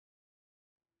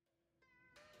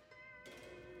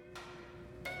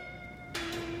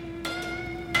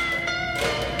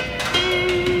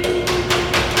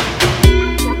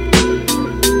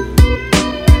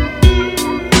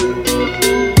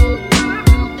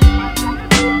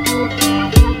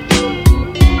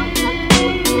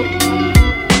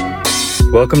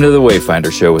Welcome to the Wayfinder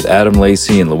Show with Adam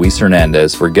Lacey and Luis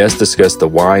Hernandez, where guests discuss the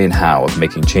why and how of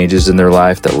making changes in their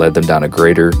life that led them down a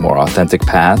greater, more authentic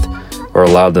path or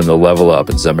allowed them to level up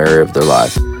in some area of their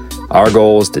life. Our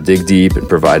goal is to dig deep and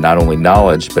provide not only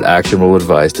knowledge, but actionable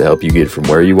advice to help you get from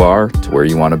where you are to where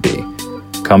you want to be.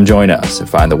 Come join us and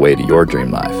find the way to your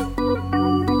dream life.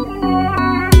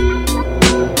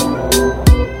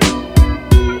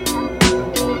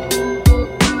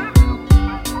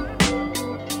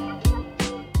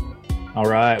 All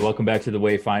right, welcome back to the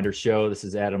Wayfinder Show. This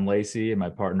is Adam Lacey and my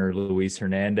partner, Luis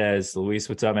Hernandez. Luis,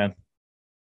 what's up, man?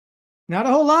 Not a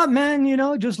whole lot, man. You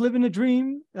know, just living a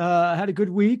dream. I had a good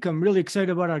week. I'm really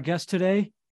excited about our guest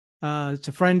today. It's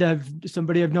a friend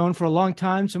somebody I've known for a long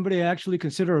time, somebody I actually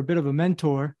consider a bit of a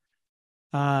mentor.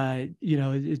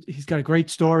 He's got a great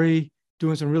story,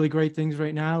 doing some really great things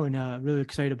right now, and really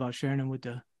excited about sharing them with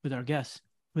our guests,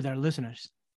 with our listeners.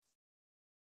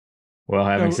 Well,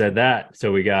 having said that,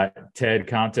 so we got Ted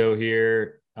Canto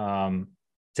here.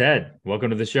 Ted, welcome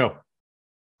to the show.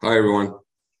 Hi, everyone.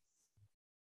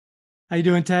 How you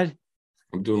doing, Ted?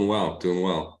 I'm doing well.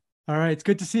 All right. It's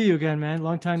good to see you again, man.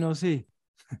 Long time no see.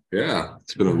 Yeah,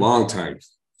 it's been a long time.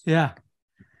 Yeah.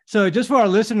 So just for our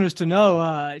listeners to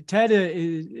know, Ted,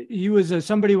 he was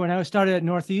somebody when I started at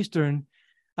Northeastern,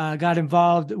 got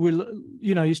involved with,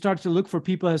 you start to look for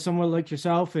people as someone like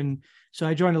yourself. And so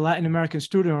I joined a Latin American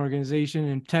student organization,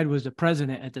 and Ted was the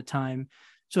president at the time.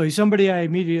 So he's somebody I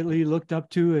immediately looked up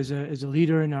to as a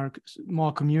leader in our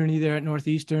small community there at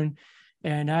Northeastern.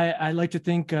 And I like to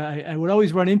think I would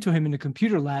always run into him in the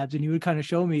computer labs, and he would kind of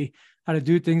show me how to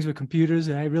do things with computers.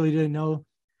 And I really didn't know,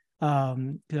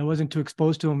 because I wasn't too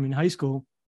exposed to him in high school,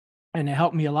 and it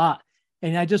helped me a lot.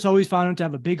 And I just always found him to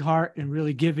have a big heart and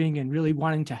really giving and really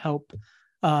wanting to help.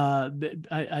 I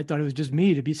thought it was just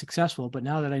me to be successful, but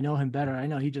now that I know him better, I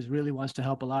know he just really wants to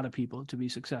help a lot of people to be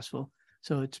successful.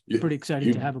 So it's pretty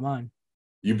exciting to have him on.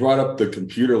 You brought up the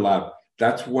computer lab.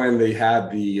 That's when they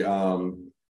had the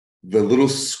little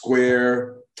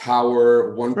square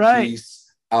tower, one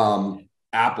piece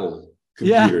Apple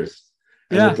computers.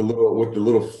 Yeah. With the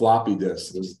little floppy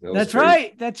disk. That's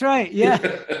right. Yeah.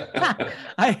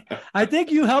 I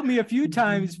think you helped me a few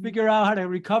times figure out how to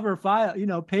recover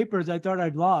papers I thought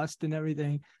I'd lost and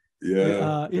everything.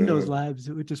 Yeah. In those labs,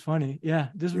 which is funny. Yeah.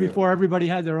 This was before everybody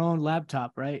had their own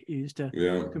laptop, right? You used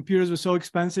to, computers were so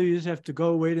expensive. You just have to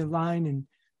go wait in line and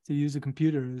to use a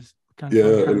computer is kind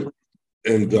of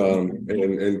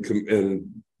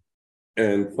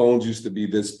and phones used to be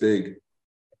this big.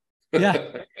 Yeah.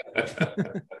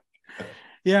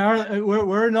 Yeah,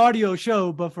 we're an audio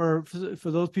show, but for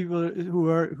those people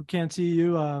who can't see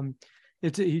you,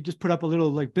 he just put up a little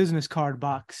like business card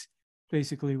box,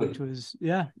 basically, which was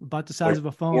about the size of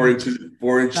a phone.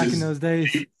 4 inches back in those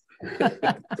days.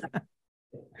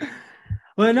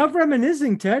 Well, enough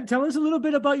reminiscing, Ted. Tell us a little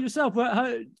bit about yourself.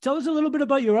 Tell us a little bit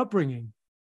about your upbringing.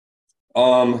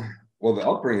 Well, the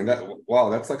upbringing,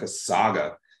 that's like a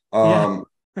saga.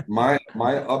 My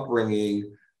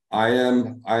upbringing, I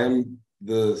am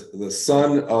the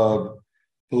son of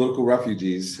political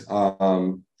refugees.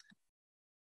 My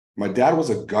dad was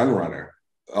a gun runner.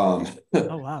 Oh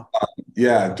wow!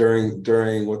 Yeah,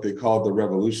 during what they called the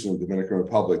Revolution of the Dominican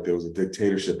Republic, there was a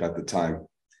dictatorship at the time,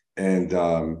 and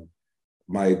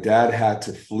my dad had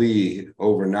to flee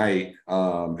overnight,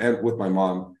 and with my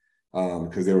mom.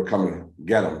 Because they were coming to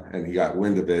get him, and he got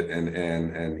wind of it,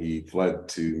 and he fled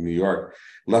to New York.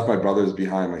 Left my brothers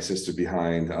behind, my sister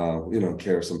behind.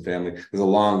 Care of some family. There's a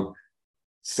long,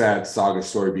 sad saga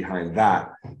story behind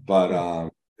that.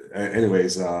 But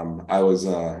anyways, I was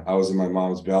in my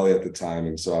mom's belly at the time,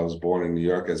 and so I was born in New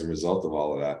York as a result of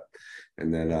all of that.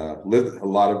 And then lived a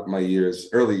lot of my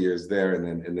early years there,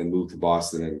 and then moved to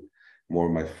Boston. And more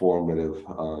of my formative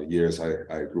years,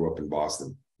 I grew up in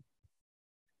Boston.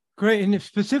 Great. And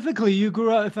specifically, you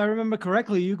grew up, if I remember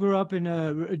correctly, you grew up in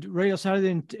right outside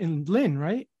in Lynn,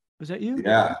 right? Was that you?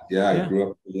 Yeah. I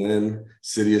grew up in Lynn,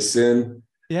 City of Sin.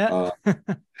 Yeah. How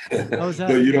was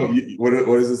that? So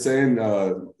what is it saying?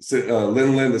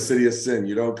 Lynn, the City of Sin.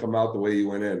 You don't come out the way you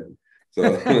went in.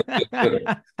 So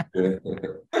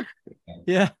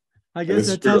yeah, I guess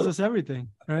that tells us everything,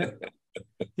 right?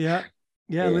 Yeah.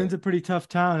 Lynn's a pretty tough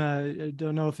town. I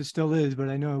don't know if it still is, but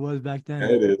I know it was back then.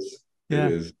 It is. Yeah.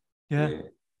 It is. Yeah.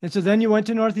 And so then you went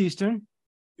to Northeastern.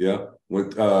 Yeah.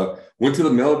 Went to the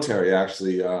military,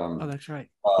 actually. Oh, that's right.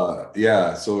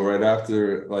 So right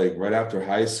after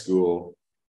high school,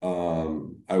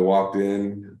 I walked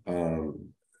in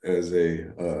as a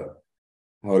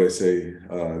how would I say,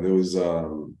 there was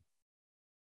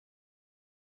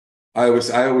I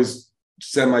always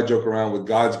send my joke around with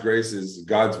God's grace is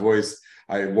God's voice.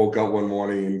 I woke up one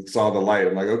morning and saw the light.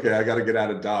 I'm like, okay, I got to get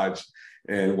out of Dodge,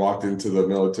 and walked into the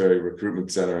military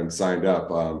recruitment center and signed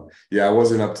up. I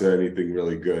wasn't up to anything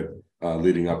really good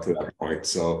leading up to that point.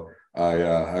 So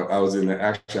I was in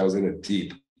it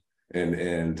deep.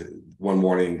 And one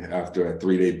morning after a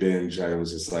 3-day binge, I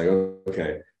was just like,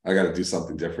 okay, I got to do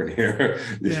something different here.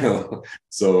 you know?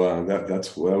 So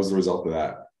that was the result of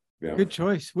that. Yeah. Good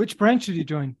choice. Which branch did you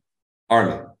join?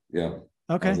 Army. Yeah.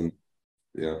 Okay. Excellent.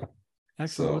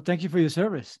 So, well, thank you for your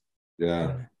service.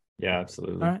 Yeah. Yeah,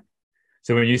 absolutely. All right.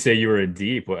 So when you say you were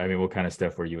deep, what kind of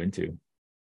stuff were you into?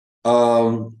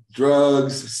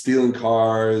 Drugs, stealing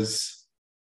cars,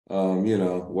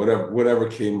 whatever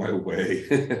came my way.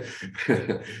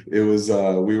 It was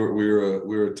we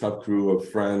were a tough crew of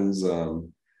friends,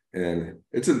 and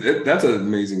that's an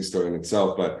amazing story in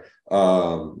itself. But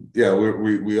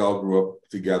we all grew up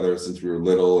together since we were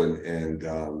little, and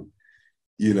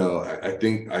I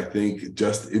think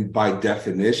just by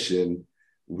definition,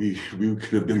 we could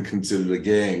have been considered a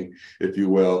gang, if you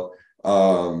will.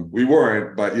 We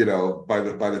weren't, but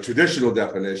by the traditional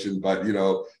definition, but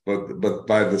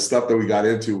by the stuff that we got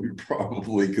into, we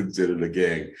probably considered a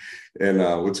gang. And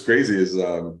what's crazy is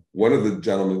one of the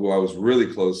gentlemen who I was really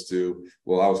close to,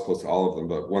 well, I was close to all of them,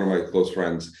 but one of my close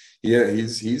friends,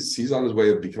 he's on his way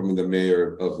of becoming the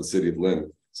mayor of the city of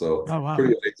Lynn. So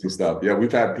pretty amazing stuff. Yeah,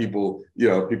 we've had people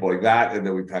like that, and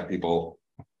then we've had people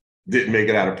didn't make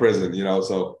it out of prison,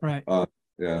 so right.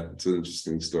 It's an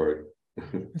interesting story.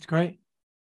 That's great.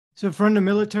 So from the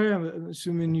military, I'm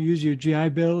assuming you use your GI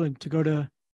Bill and to go to.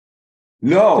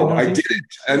 No, I didn't.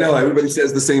 I know everybody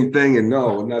says the same thing, and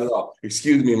no, not at all.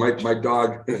 Excuse me, my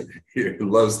dog here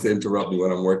loves to interrupt me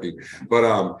when I'm working, but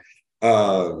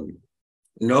no,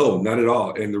 not at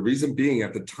all. And the reason being,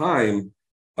 at the time,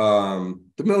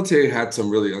 the military had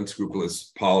some really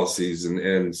unscrupulous policies,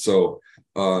 and so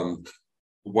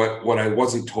what I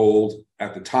wasn't told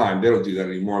at the time, they don't do that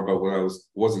anymore, but what I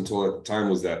wasn't told at the time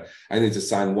was that I need to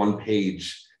sign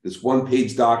this one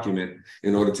page document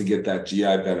in order to get that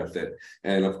GI benefit.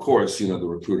 And of course, the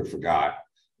recruiter forgot,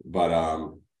 but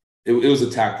it was a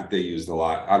tactic they used a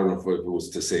lot. I don't know if it was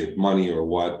to save money or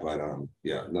what, but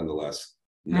nonetheless,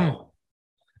 no.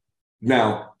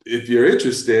 Now, if you're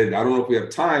interested, I don't know if we have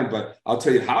time, but I'll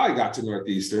tell you how I got to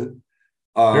Northeastern.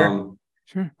 Sure.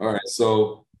 All right,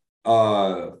 so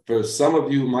for some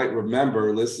of you who might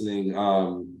remember listening,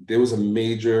 there was a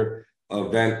major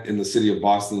event in the city of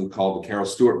Boston called the Carol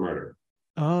Stewart murder.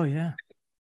 Oh, yeah.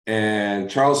 And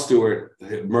Charles Stewart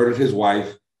murdered his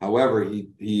wife. However,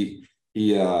 he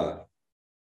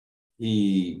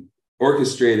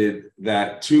orchestrated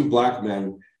that 2 Black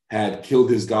men had killed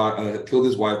his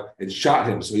wife and shot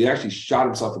him. So he actually shot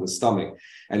himself in the stomach,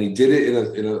 and he did it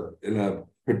in a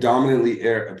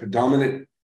predominant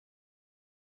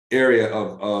area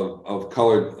of a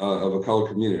colored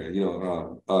community,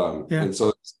 and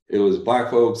so it was Black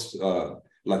folks,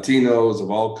 Latinos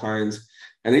of all kinds,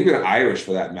 and even Irish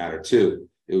for that matter too.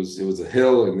 It was a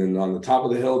hill, and then on the top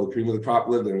of the hill, the cream of the crop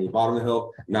lived, and on the bottom of the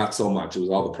hill, not so much. It was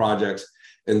all the projects,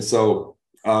 and so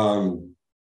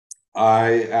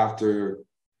after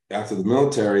the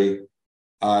military,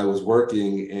 I was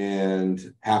working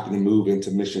and happened to move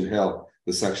into Mission Hill,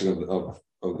 the section of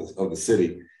the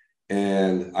city.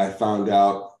 And I found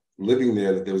out living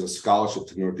there that there was a scholarship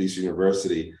to Northeastern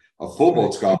University, a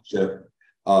full-boat scholarship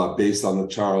based on the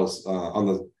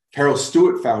Carol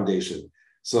Stewart Foundation.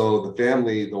 So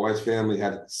the wife's family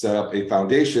had set up a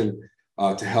foundation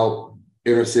to help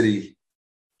inner city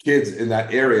kids in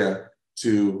that area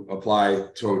to apply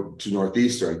to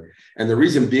Northeastern. And the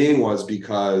reason being was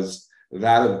because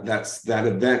that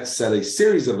event set a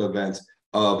series of events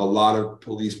of a lot of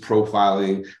police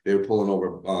profiling. They were pulling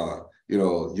over,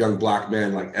 young Black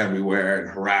men like everywhere and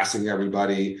harassing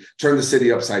everybody, turned the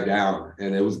city upside down.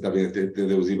 And there was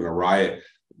even a riot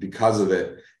because of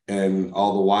it. And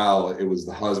all the while, it was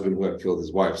the husband who had killed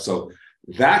his wife. So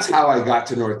that's how I got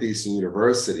to Northeastern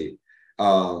University.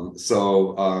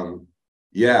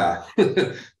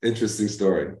 Interesting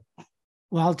story.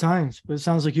 Wild times, but it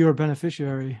sounds like you were a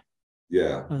beneficiary.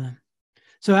 Yeah.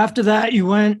 So after that, you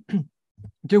went,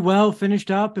 did well,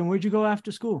 finished up, and where'd you go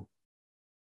after school?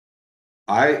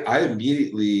 I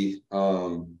immediately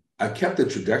I kept the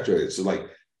trajectory. So like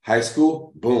high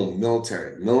school, boom,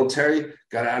 military,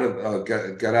 got out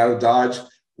of Dodge,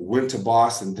 went to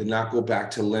Boston, did not go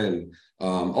back to Lynn.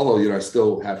 Although I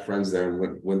still had friends there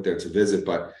and went there to visit,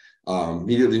 but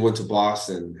immediately went to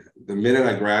Boston. The minute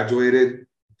I graduated,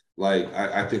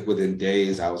 I think within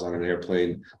days I was on an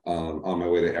airplane on my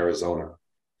way to Arizona.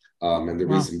 And the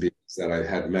reason being is that I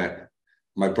had met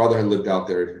my brother had lived out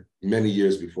there many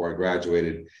years before I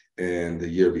graduated, and the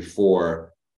year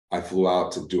before I flew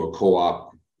out to do a co-op.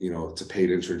 It's a paid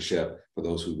internship for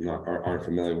those who aren't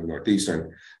familiar with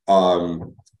Northeastern.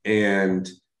 And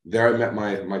there I met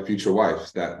my future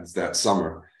wife that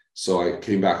summer. So I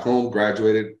came back home,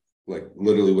 graduated, like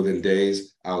literally within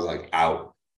days, I was like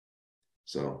out.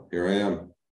 So here I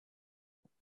am.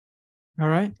 All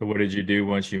right. So what did you do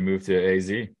once you moved to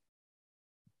AZ?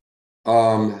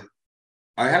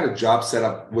 I had a job set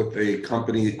up with a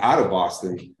company out of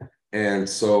Boston. And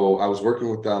so I was working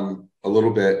with them a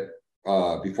little bit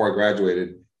before I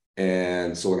graduated.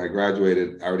 And so when I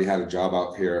graduated, I already had a job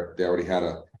out here. They already had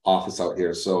an office out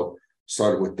here. So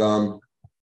started with them,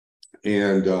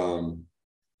 and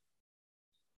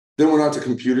then went out to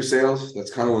computer sales.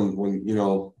 That's kind of when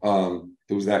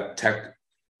it was that tech,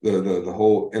 the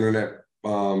whole internet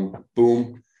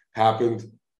boom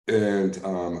happened. And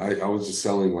I was just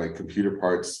selling like computer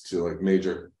parts to like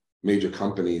major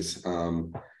companies.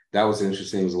 That was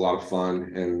interesting. It was a lot of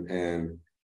fun.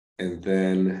 And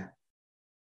then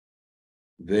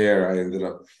there I ended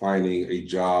up finding a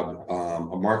job,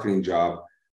 a marketing job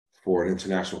for an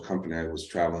international company. I was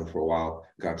traveling for a while,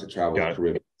 got to travel to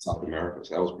Caribbean, South America.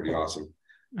 So that was pretty awesome.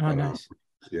 Oh, nice.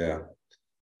 Yeah.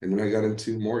 And then I got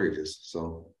into mortgages.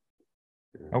 So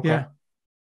yeah. Okay. Yeah.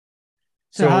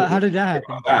 So how did that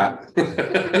happen?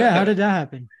 Yeah, how did that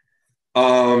happen?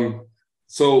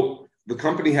 So the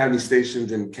company had me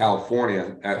stationed in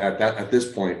California at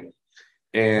this point,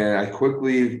 and I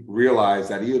quickly realized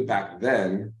that even back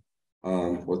then,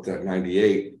 what's that,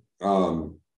 98,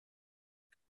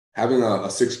 having a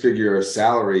six-figure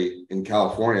salary in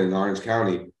California in Orange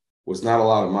County was not a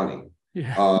lot of money.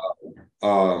 Yeah.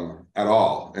 At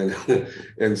all.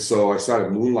 And so I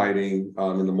started moonlighting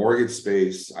in the mortgage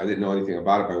space. I didn't know anything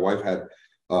about it. We had,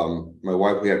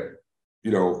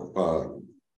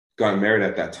 gotten married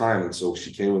at that time. And so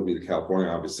she came with me to California,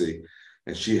 obviously,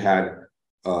 and she had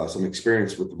some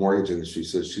experience with the mortgage industry.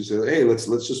 So she said, hey, let's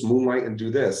just moonlight and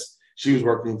do this. She was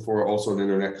working for also an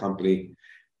internet company.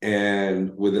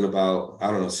 And within about,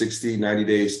 60, 90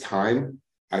 days time,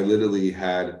 I literally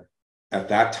had, at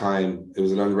that time, it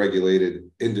was an unregulated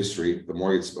industry, the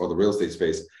mortgage or the real estate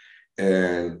space.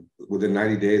 And within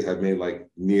 90 days, I'd made like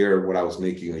near what I was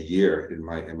making a year in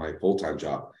my full-time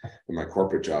job, in my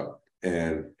corporate job.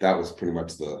 And that was pretty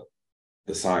much the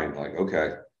sign, like,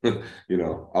 okay,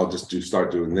 I'll just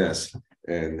start doing this.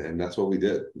 And that's what we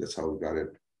did. That's how we got in.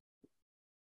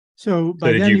 So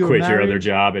did you quit your other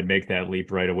job and make that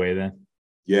leap right away then?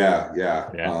 Yeah.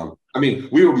 We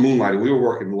were moonlighting. We were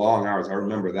working long hours. I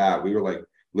remember that. We were like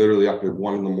literally up at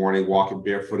 1 a.m, walking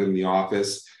barefoot in the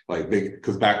office, like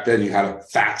because back then you had to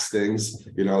fax things,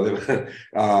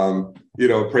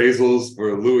 appraisals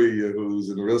for Louis, who's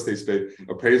in the real estate space.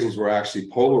 Appraisals were actually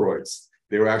Polaroids.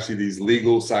 They were actually these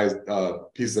legal sized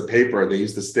pieces of paper. They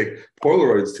used to stick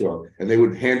Polaroids to them, and they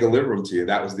would hand deliver them to you.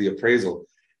 That was the appraisal.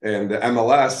 And the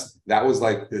MLS, that was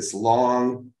like this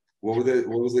long. What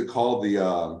was it called?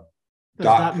 The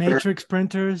dot matrix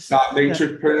printers. Dot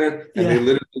matrix printer. And they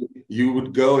literally, you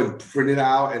would go and print it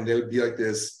out, and they would be like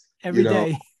this every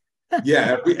day.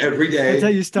 Yeah, every day. That's how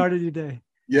you started your day.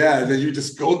 Yeah, and then you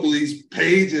just go through these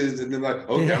pages, and then like,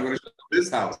 okay, I'm going to show this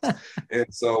house. And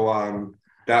so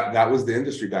that was the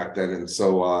industry back then. And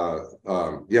so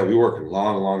we worked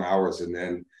long hours, and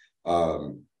then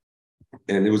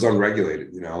and it was unregulated.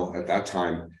 At that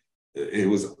time, it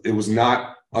was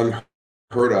not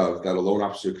unheard of that a loan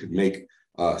officer could make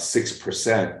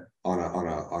 6% on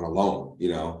a loan,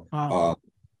 Wow.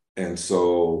 And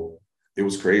so it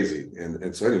was crazy.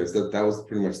 And so anyways, that was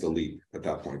pretty much the leap at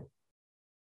that point.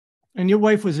 And your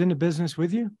wife was in the business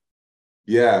with you?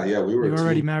 Yeah. We were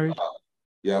already married?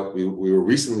 We were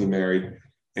recently married,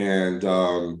 and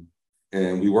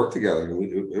we worked together, and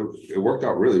it worked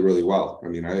out really, really well. I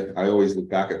mean, I always look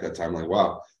back at that time like,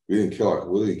 wow, we didn't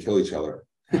kill each other.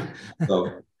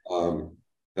 So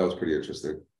that was pretty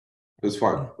interesting. It was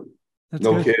fun. That's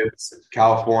no good. Kids,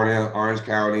 California, Orange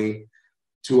County,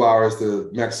 2 hours to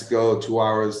Mexico, 2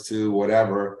 hours to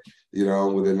whatever,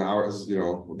 within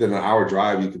an hour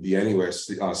drive, you could be anywhere,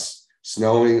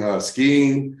 snowing,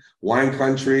 skiing, wine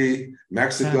country,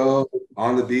 Mexico,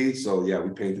 on the beach. So yeah, we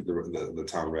painted the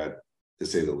town red, to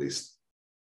say the least.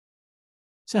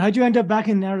 So how'd you end up back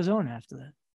in Arizona after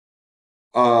that?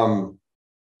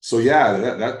 So yeah,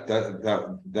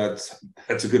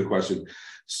 that's a good question.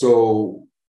 So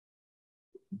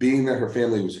being that her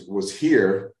family was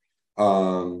here,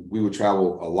 we would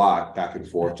travel a lot back and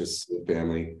forth, just with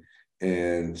family.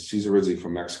 And she's originally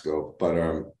from Mexico, but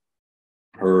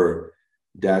her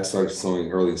dad started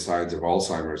showing early signs of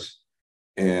Alzheimer's,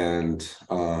 And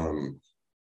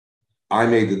I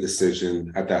made the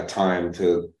decision at that time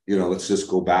to, let's just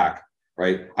go back,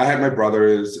 right? I had my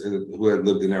brothers who had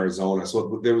lived in Arizona,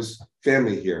 so there was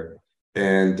family here.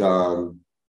 And all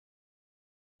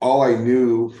I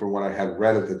knew from what I had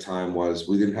read at the time was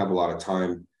we didn't have a lot of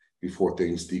time before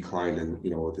things declined and,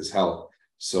 with his health.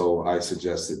 So I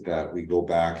suggested that we go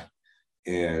back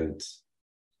and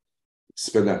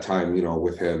spend that time,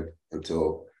 with him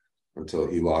until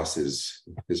he lost his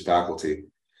faculty.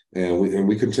 And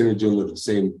we continued doing the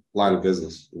same line of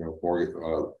business, mortgage,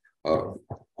 home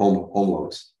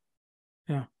loans.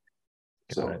 Yeah.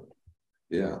 So,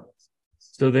 yeah.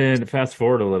 So then fast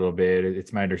forward a little bit,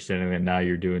 it's my understanding that now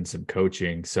you're doing some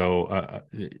coaching. So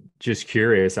just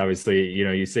curious, obviously,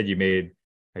 you said you made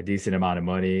a decent amount of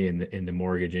money in the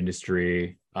mortgage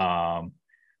industry.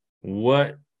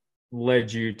 What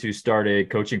led you to start a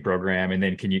coaching program? And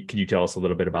then can you tell us a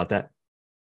little bit about that?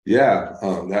 Yeah,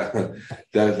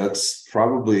 that's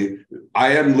probably,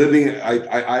 I am living,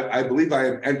 I believe I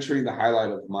am entering the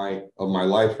highlight of my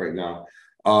life right now.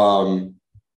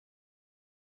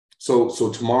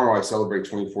 So tomorrow I celebrate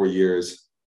 24 years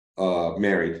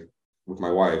married with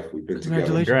my wife. We've been together.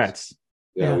 Congrats.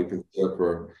 Yeah, we've been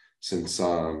together since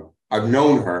I've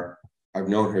known her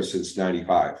since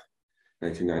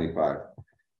 1995.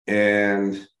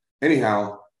 And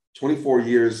anyhow, 24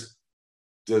 years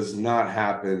does not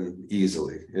happen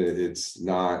easily. It's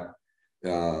not,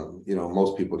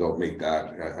 most people don't make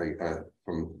that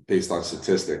based on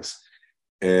statistics.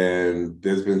 And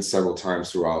there's been several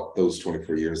times throughout those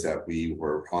 24 years that we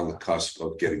were on the cusp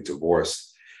of getting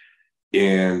divorced.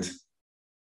 And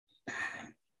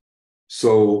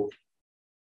so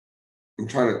I'm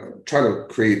trying to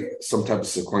create some type of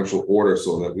sequential order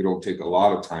so that we don't take a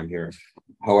lot of time here.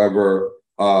 However,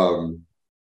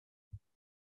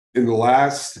 in the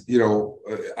last,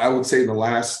 I would say in the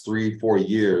last 3-4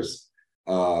 years,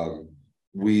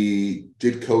 we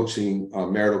did coaching,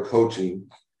 marital coaching,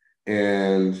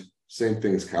 and same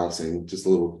thing as counseling, just a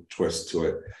little twist to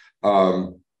it.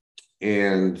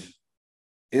 And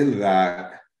in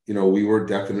that, we were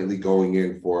definitely going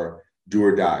in for do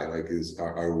or die. Like,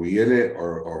 are we in it,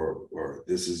 or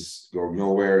this is going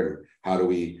nowhere? And how do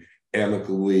we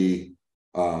amicably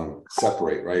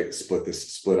separate, right?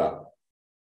 Split up.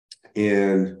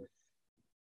 And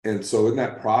so in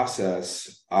that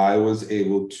process, I was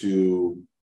able to,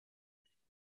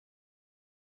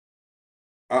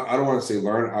 I don't want to say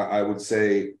learn, I would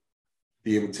say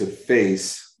be able to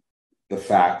face the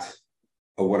fact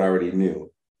of what I already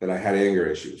knew, that I had anger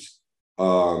issues.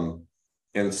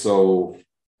 And so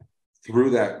through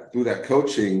that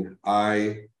coaching,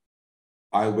 I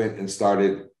went and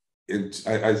started,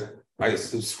 I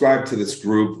subscribed to this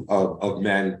group of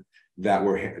men that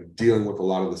were dealing with a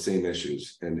lot of the same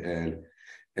issues. And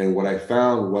what I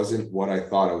found wasn't what I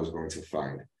thought I was going to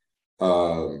find.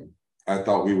 I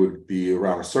thought we would be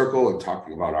around a circle and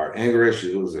talking about our anger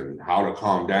issues and how to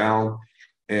calm down.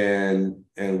 And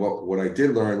what I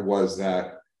did learn was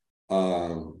that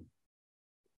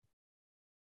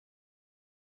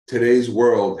today's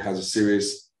world has a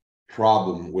serious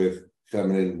problem with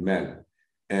feminine men.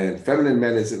 And feminine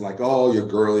men isn't like, oh, you're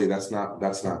girly. That's not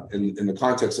in the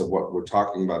context of what we're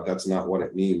talking about. That's not what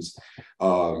it means.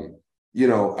 I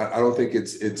don't think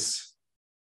it's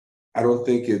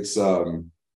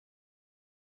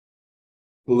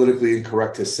politically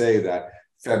incorrect to say that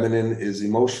feminine is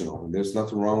emotional, and there's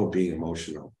nothing wrong with being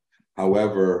emotional.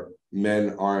 However,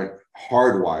 men aren't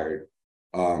hardwired.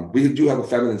 We do have a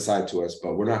feminine side to us,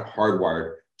 but we're not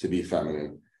hardwired to be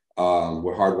feminine.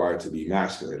 We're hardwired to be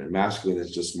masculine, and masculine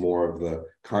is just more of the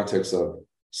context of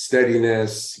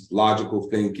steadiness, logical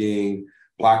thinking,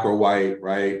 black or white,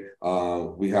 right?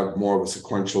 We have more of a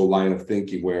sequential line of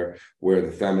thinking where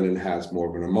the feminine has more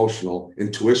of an emotional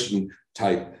intuition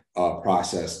type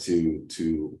process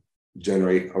to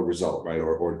generate a result, right?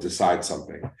 Or decide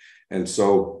something. And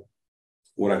so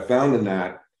what I found in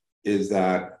that is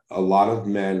that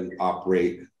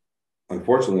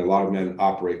unfortunately, a lot of men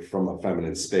operate from a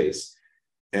feminine space.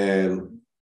 And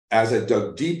as I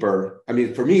dug deeper,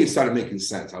 for me, it started making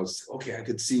sense. I was, okay, I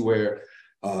could see where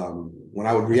when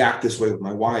I would react this way with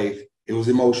my wife, it was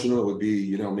emotional. It would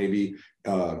be, maybe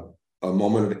a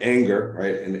moment of anger,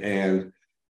 right?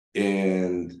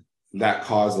 And that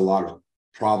caused a lot of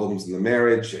problems in the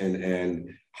marriage,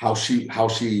 and how she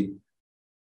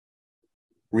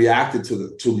reacted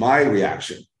to my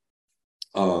reaction.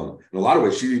 In a lot of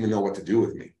ways, she didn't even know what to do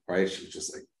with me, right? She was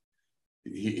just like,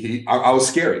 I was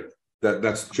scary.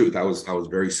 That's the truth. I was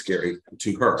very scary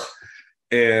to her.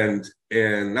 And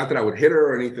not that I would hit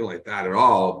her or anything like that at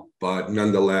all, but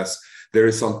nonetheless, there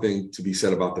is something to be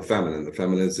said about the feminine. The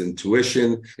feminine is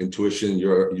intuition. Intuition,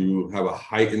 you have a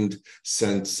heightened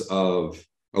sense of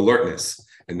alertness,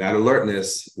 and that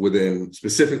alertness within,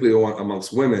 specifically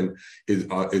amongst women,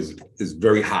 is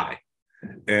very high.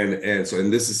 And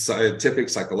this is scientific,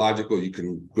 psychological. You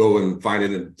can go and find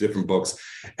it in different books.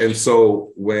 And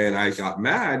so when I got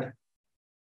mad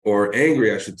or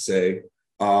angry, I should say,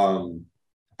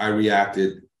 I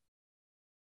reacted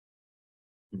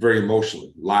very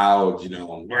emotionally, loud,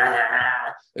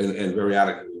 and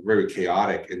very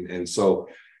chaotic. And so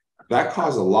that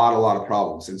caused a lot of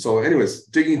problems. And so anyways,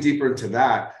 digging deeper into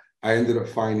that, I ended up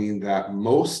finding that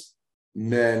most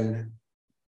men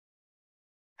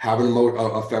have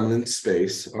a feminine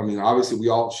space. I mean, obviously we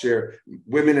all share,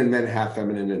 women and men have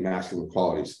feminine and masculine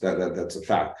qualities. That's a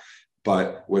fact.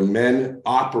 But when men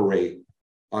operate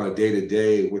on a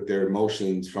day-to-day with their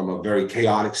emotions from a very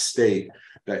chaotic state,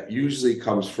 that usually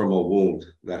comes from a wound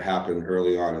that happened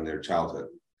early on in their childhood.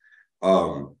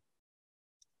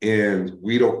 And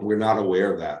we're not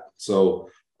aware of that. So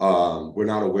we're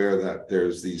not aware that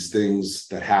there's these things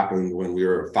that happened when we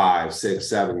were 5, 6,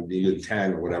 7, even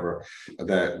 10 or whatever,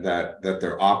 that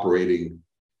they're operating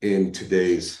in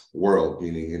today's world,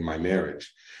 meaning in my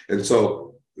marriage. And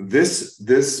so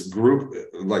this group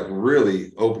like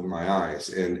really opened my eyes.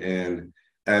 And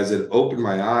as it opened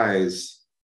my eyes,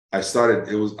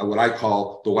 it was what I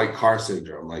call the white car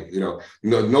syndrome. Like,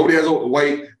 nobody has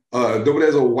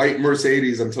a white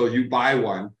Mercedes until you buy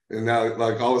one. And now,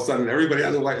 like, all of a sudden, everybody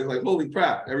has a white. It's like, holy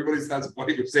crap, everybody has a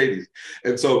white Mercedes.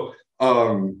 And so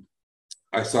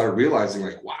I started realizing,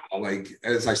 like, wow, like,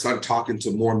 as I started talking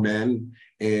to more men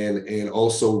and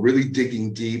also really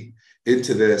digging deep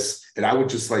into this, and I would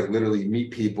just like literally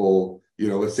meet people,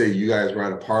 let's say you guys were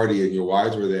at a party and your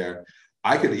wives were there.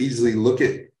 I could easily look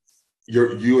at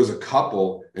you as a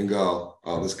couple and go,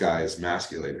 oh, this guy is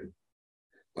emasculated.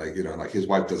 Like, like his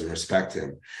wife doesn't respect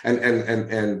him. And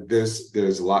there's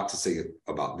a lot to say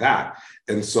about that.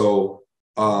 And so,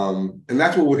 and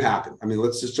that's what would happen. I mean,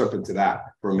 let's just jump into that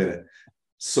for a minute.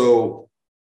 So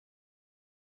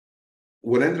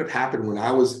what ended up happening when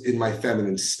I was in my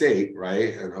feminine state,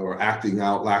 right? Or acting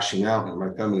out, lashing out in my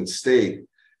feminine state,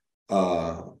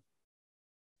 the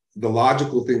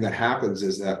logical thing that happens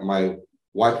is that my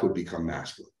wife would become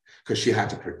masculine because she had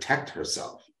to protect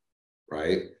herself,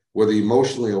 right? Whether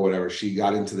emotionally or whatever, she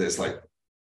got into this like,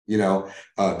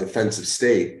 defensive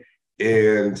state.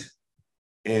 And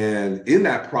in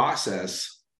that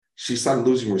process, she started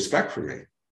losing respect for me.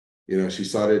 She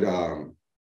started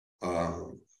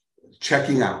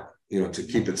checking out, to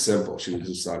keep it simple. She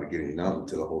just started getting numb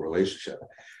to the whole relationship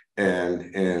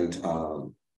and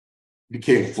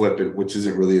became flippant, which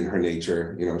isn't really in her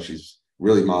nature. She's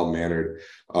really mild-mannered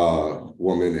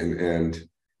woman,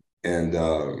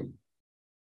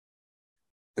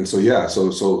 and so yeah,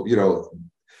 so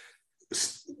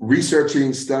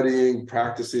researching, studying,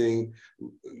 practicing,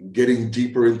 getting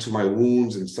deeper into my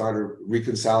wounds, and started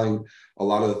reconciling a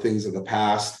lot of the things of the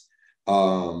past.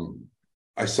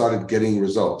 I started getting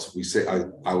results.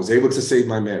 I was able to save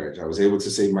my marriage. I was able to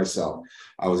save myself.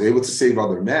 I was able to save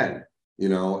other men.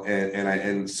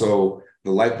 And so the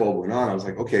light bulb went on. I was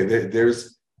like, okay,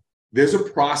 there's a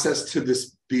process to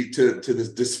this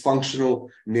this dysfunctional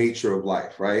nature of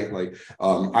life, right? Like,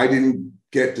 I didn't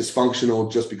get dysfunctional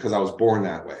just because I was born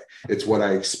that way. It's what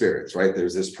I experienced, right?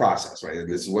 There's this process, right? And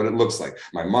this is what it looks like.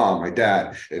 My mom, my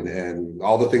dad, and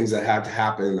all the things that had to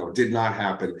happen or did not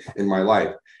happen in my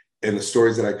life, and the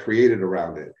stories that I created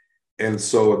around it. And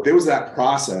so if there was that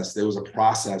process, there was a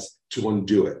process to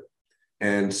undo it.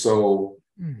 And so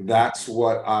that's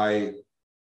what I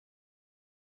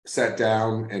sat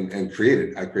down and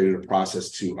created. I created a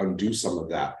process to undo some of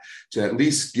that, to at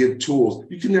least give tools.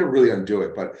 You can never really undo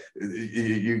it, but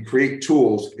you create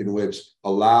tools in which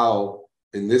allow,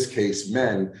 in this case,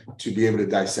 men to be able to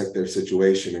dissect their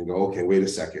situation and go, okay, wait a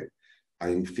second,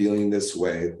 I'm feeling this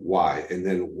way. Why? And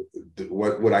then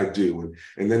what would I do?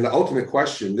 And then the ultimate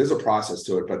question, there's a process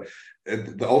to it, but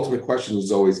the ultimate question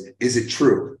is always, is it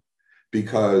true?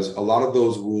 Because a lot of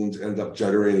those wounds end up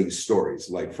generating stories.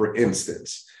 Like, for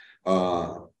instance,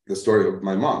 the story of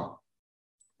my mom.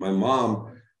 My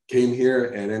mom came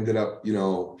here and ended up,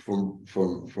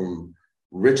 from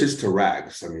riches to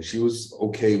rags. I mean, she was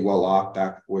okay, well off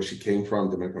back where she came from,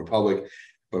 Dominican Republic.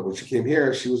 But when she came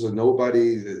here, she was a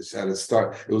nobody. At a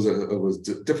start, it was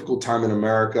a difficult time in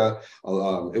America.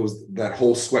 It was that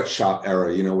whole sweatshop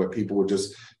era, where people were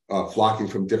just flocking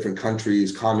from different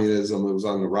countries. Communism, it was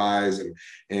on the rise,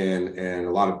 and a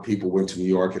lot of people went to New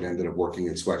York and ended up working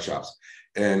in sweatshops.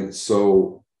 And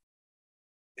so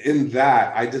in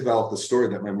that, I developed the story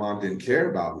that my mom didn't care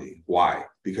about me. Why?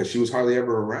 because she was hardly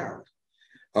ever around.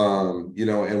 You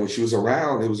know, and when she was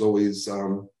around, it was always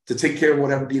to take care of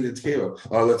whatever needed to take care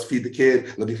of. Let's feed the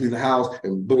kid, let me clean the house,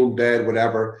 and boom, bed,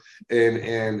 whatever.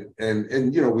 And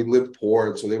you know, we lived poor,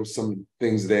 and so there was some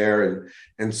things there.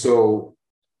 And so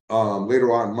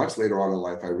later on, much later on in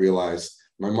life, I realized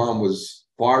my mom was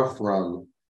far from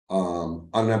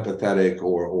unempathetic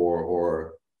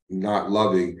or not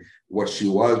loving. What she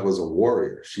was a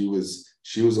warrior. She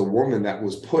was a woman that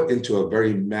was put into a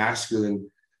very masculine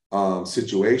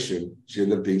situation. She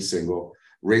ended up being single,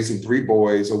 raising 3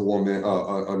 boys, a woman,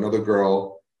 another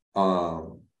girl,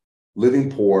 living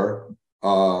poor,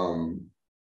 doing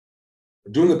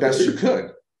the best she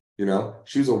could. You know,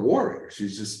 she was a warrior.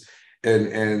 She's just,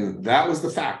 and that was the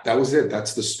fact. That was it.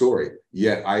 That's the story.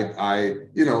 Yet I,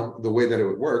 you know, the way that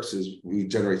it works is we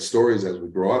generate stories as we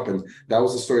grow up, and that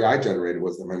was the story I generated,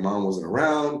 was that my mom wasn't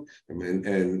around,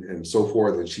 and so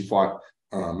forth, and she fought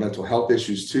mental health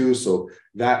issues too. So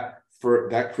that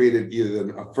created either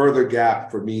a further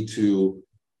gap for me to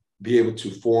be able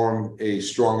to form a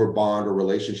stronger bond or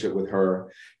relationship with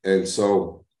her. And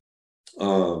so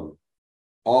all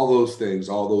those things,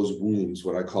 all those wounds,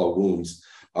 what I call wounds,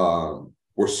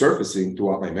 were surfacing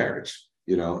throughout my marriage,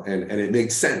 you know, and it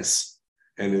made sense.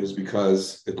 And it was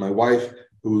because if my wife,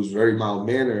 who's very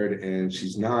mild-mannered, and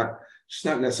she's not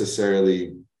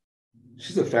necessarily,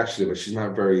 she's affectionate, but she's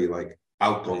not very like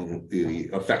outgoing,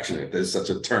 affectionate. There's such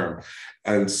a term.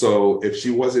 And so if she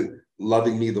wasn't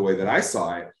loving me the way that I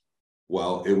saw it,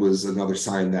 well, it was another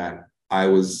sign that I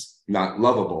was not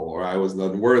lovable or I was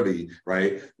unworthy,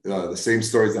 right? The same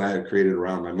stories that I had created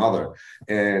around my mother.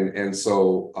 And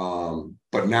so,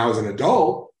 but now as an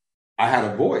adult, I had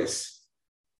a voice.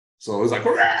 So it was like,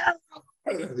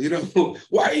 you know,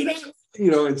 why are you not, you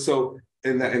know? And so,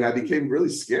 and I became really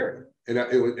scared. And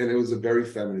it was a very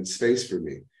feminine space for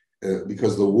me.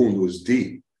 Because the wound was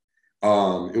deep.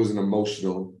 It was an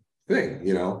emotional thing,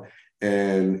 you know,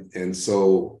 and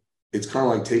so it's kind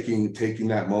of like taking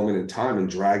that moment in time and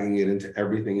dragging it into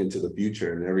everything, into the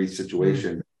future and every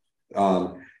situation,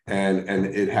 and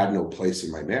it had no place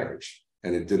in my marriage,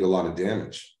 and it did a lot of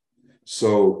damage.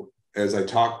 So as I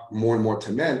talk more and more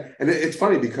to men, and it's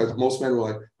funny because most men were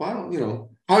like, "Well, I don't, you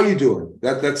know, how are you doing?"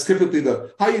 That's typically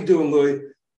the "How you doing, Louis?"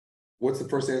 What's the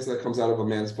first answer that comes out of a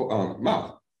man's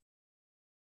mouth?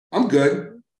 I'm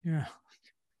good. Yeah.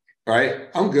 Right.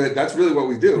 I'm good. That's really what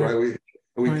we do, right?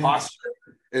 We posture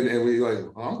and we like,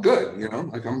 oh, I'm good, you know,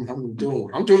 like I'm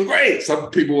doing great. Some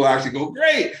people will actually go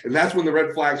great. And that's when the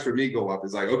red flags for me go up.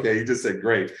 It's like, okay, you just said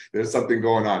great. There's something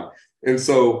going on. And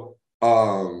so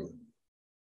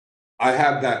I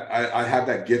have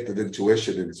that gift of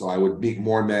intuition. And so I would meet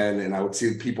more men, and I would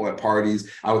see people at parties.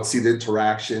 I would see the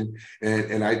interaction,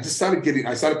 and I just started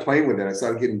playing with it. I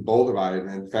started getting bold about it.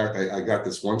 And in fact, I got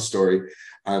this one story.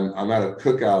 I'm at a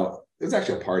cookout. It was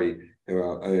actually a party,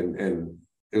 and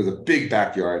it was a big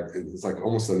backyard. It was like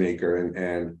almost an acre.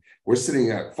 And we're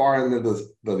sitting at far end of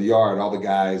the yard, all the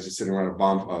guys just sitting around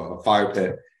a fire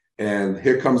pit. And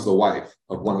here comes the wife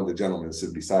of one of the gentlemen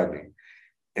sitting beside me.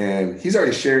 And he's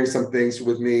already sharing some things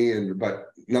with me, but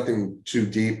nothing too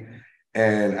deep.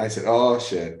 And I said, "Oh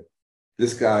shit,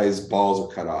 this guy's balls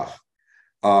are cut off,"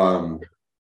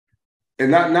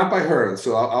 and not by her.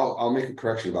 So I'll make a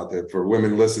correction about that for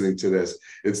women listening to this.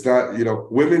 It's not, you know,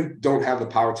 women don't have the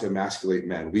power to emasculate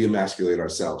men. We emasculate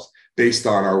ourselves based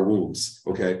on our wounds.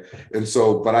 Okay, and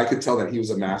so, but I could tell that he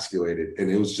was emasculated, and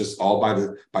it was just all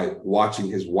by watching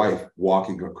his wife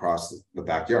walking across the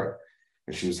backyard,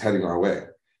 and she was heading our way.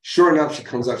 Sure enough, she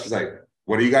comes up, she's like,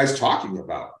 "What are you guys talking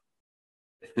about?"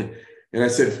 And I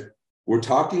said, "We're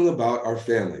talking about our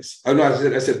families." Oh no,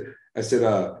 I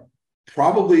said,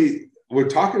 probably we're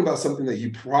talking about something that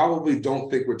you probably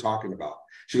don't think we're talking about.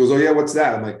 She goes, "Oh yeah, what's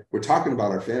that?" I'm like, "We're talking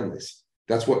about our families.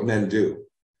 That's what men do,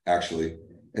 actually."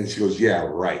 And she goes, "Yeah,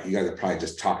 right. You guys are probably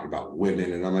just talking about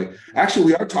women." And I'm like, "Actually,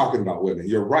 we are talking about women.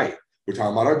 You're right. We're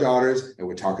talking about our daughters, and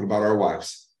we're talking about our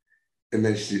wives." And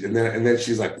then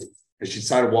she's like, and she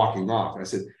started walking off. And I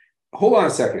said, "Hold on a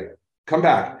second, come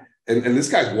back." And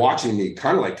this guy's watching me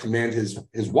kind of like command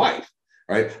his wife,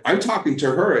 right? I'm talking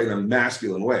to her in a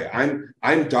masculine way.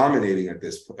 I'm dominating at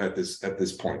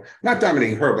this point. Not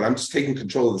dominating her, but I'm just taking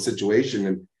control of the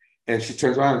situation. And she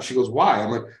turns around and she goes, "Why?" I'm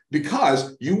like,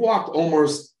 "Because you walked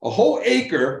almost a whole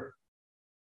acre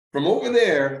from over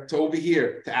there to over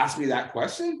here to ask me that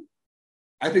question.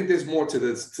 I think there's more to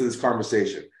this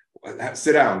conversation.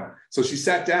 Sit down." So she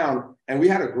sat down, and we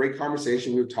had a great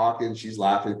conversation. We were talking. She's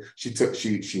laughing.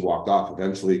 She walked off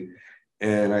eventually,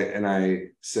 and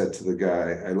I said to the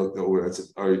guy, I looked over. I said,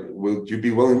 "Would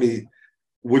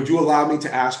you allow me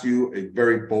to ask you a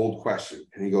very bold question?"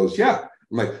 And he goes, "Yeah,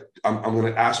 I'm like, I'm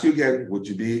going to ask you again. Would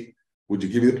you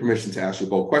give me the permission to ask you a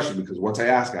bold question? Because once I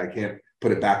ask it, I can't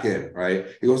put it back in, right?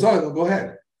 He goes, oh, go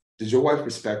ahead. Does your wife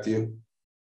respect you?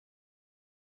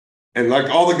 And like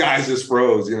all the guys just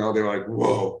froze, you know, they're like,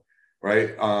 whoa,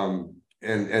 right?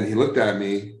 And he looked at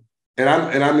me, and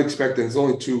I'm expecting there's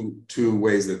only two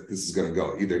ways that this is going to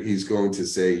go. Either he's going to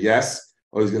say yes,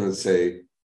 or he's going to say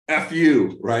F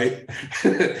you, right?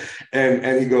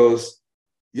 and he goes,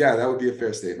 yeah, that would be a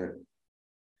fair statement.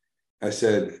 I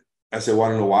said,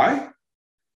 want to know why?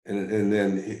 And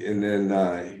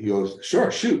then he goes,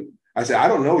 sure, shoot. I said, I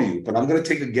don't know you, but I'm going to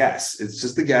take a guess. It's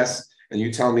just a guess, and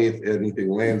you tell me if anything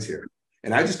lands here.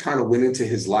 And I just kind of went into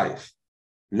his life,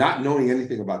 not knowing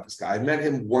anything about this guy. I met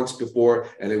him once before,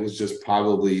 and it was just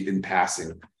probably in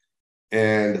passing.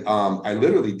 And I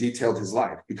literally detailed his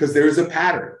life, because there is a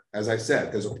pattern. As I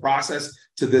said, there's a process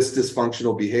to this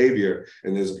dysfunctional behavior,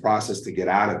 and there's a process to get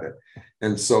out of it.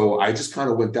 And so I just kind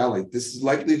of went down like, this is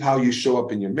likely how you show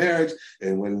up in your marriage.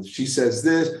 And when she says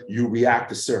this, you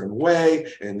react a certain way.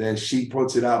 And then she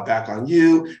puts it out back on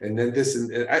you. And then this,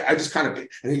 and I just kind of,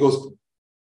 and he goes,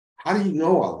 how do you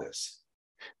know all this?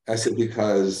 I said,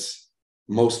 because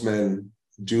most men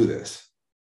do this,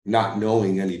 not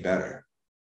knowing any better.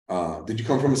 Did you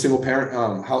come from a single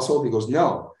parent household? He goes,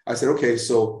 no. I said, okay,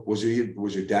 so was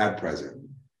your dad present?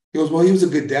 He goes, well, he was a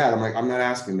good dad. I'm like, I'm not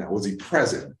asking that. Was he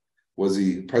present? Was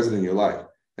he present in your life?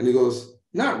 And he goes,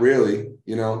 not really.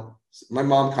 You know, my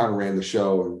mom kind of ran the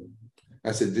show. And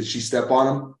I said, did she step on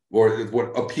him, or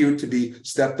what appeared to be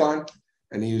stepped on?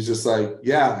 And he was just like,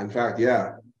 yeah, in fact,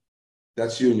 yeah,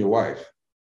 that's you and your wife.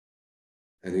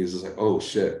 And he was just like, oh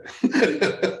shit.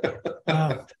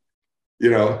 Wow. You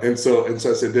know, and so I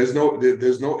said, there's no,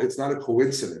 it's not a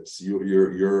coincidence. You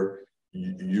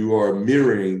are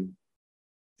mirroring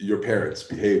your parents'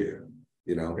 behavior,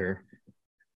 you know. Sure.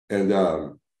 And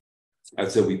I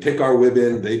said, we pick our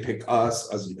women, they pick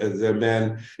us as their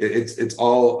men. It's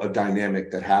all a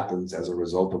dynamic that happens as a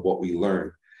result of what we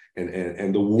learn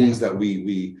and the wounds that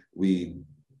we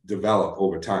develop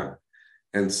over time.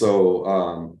 And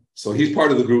so he's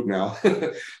part of the group now.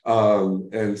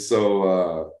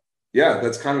 Yeah,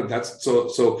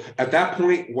 so at that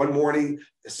point, one morning,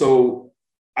 so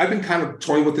I've been kind of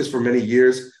toying with this for many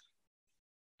years.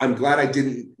 I'm glad I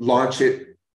didn't launch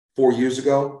it 4 years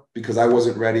ago, because I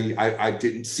wasn't ready. I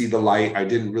didn't see the light. I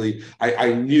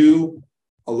knew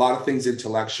a lot of things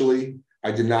intellectually.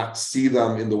 I did not see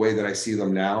them in the way that I see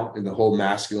them now, in the whole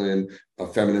masculine,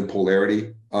 feminine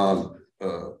polarity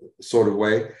sort of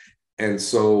way. And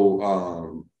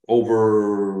so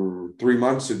over 3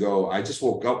 months ago, I just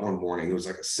woke up one morning. It was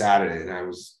like a Saturday, and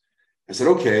I said,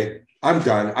 okay, I'm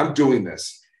done. I'm doing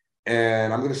this,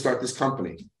 and I'm going to start this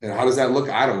company. And how does that look?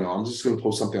 I don't know. I'm just going to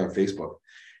post something on Facebook.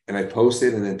 And I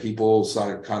posted, and then people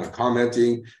started kind of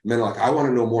commenting. Men like, I want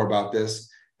to know more about this.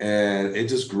 And it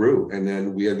just grew. And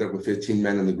then we ended up with 15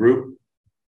 men in the group.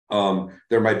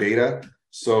 They're my beta.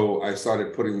 So I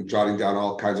started jotting down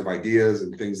all kinds of ideas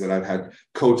and things that I've had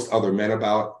coached other men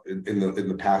about in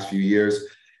the past few years.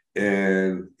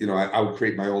 And, you know, I would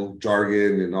create my own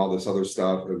jargon and all this other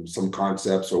stuff, and some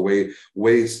concepts or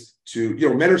ways to, you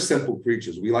know, men are simple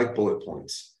creatures. We like bullet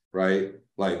points, right?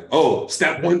 Like, oh,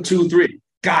 step 1, 2, 3.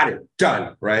 Got it,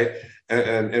 done, right?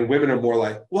 And women are more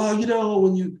like, well, you know,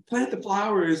 when you plant the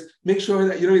flowers, make sure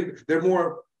that, you know, they're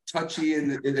more touchy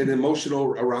and emotional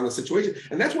around the situation,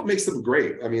 and that's what makes them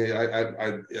great. I mean,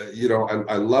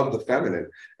 I love the feminine.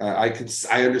 I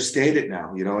understand it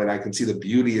now, you know, and I can see the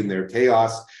beauty in their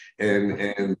chaos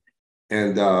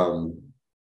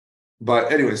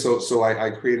But anyway, so I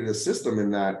created a system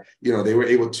in that, you know, they were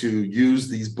able to use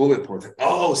these bullet points. Like,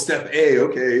 oh, step A,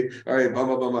 okay, all right, blah,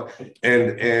 blah, blah, blah.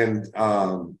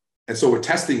 And so we're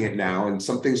testing it now, and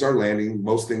some things are landing,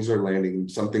 most things are landing,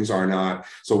 some things are not.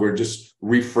 So we're just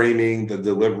reframing the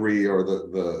delivery or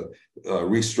the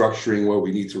restructuring what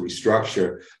we need to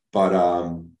restructure. But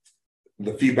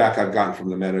the feedback I've gotten from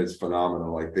the men is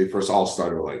phenomenal. Like, they first all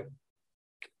started like,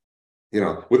 you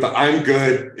know, with the I'm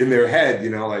good in their head, you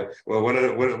know, like, well,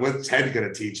 what's Ted going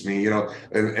to teach me, you know?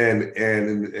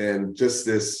 And just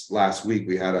this last week,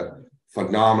 we had a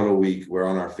phenomenal week. We're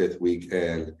on our 5th week,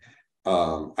 and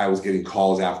I was getting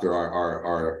calls after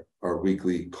our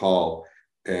weekly call,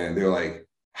 and they're like,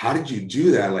 how did you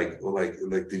do that? Like,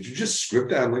 did you just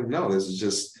script that? I'm like, no, this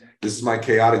is my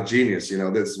chaotic genius. You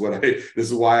know, this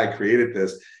is why I created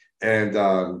this. And,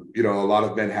 you know, a lot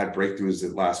of men had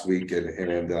breakthroughs last week,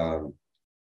 and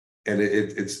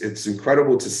it's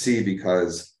incredible to see,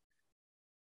 because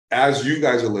as you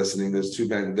guys are listening, there's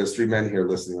 3 men here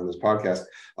listening on this podcast,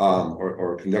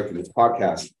 or conducting this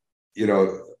podcast. You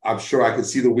know, I'm sure I could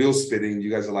see the wheels spinning. You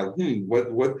guys are like,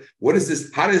 what is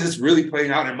this? How is this really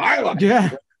playing out in my life? Yeah.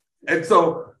 And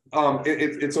so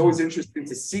it's always interesting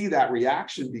to see that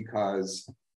reaction, because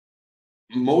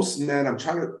most men, I'm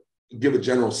trying to give a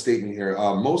general statement here.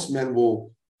 Most men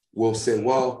will say,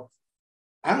 well,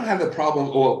 I don't have the problem.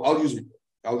 Well,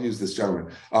 I'll use this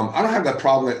gentleman. I don't have that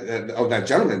problem of that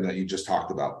gentleman that you just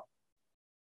talked about.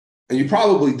 And you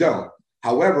probably don't.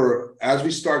 However, as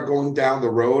we start going down the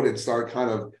road and start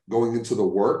kind of going into the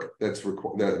work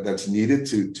that's needed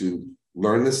to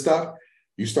learn this stuff,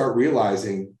 you start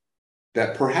realizing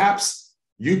that perhaps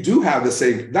you do have the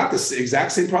same, not the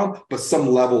exact same problem, but some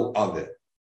level of it.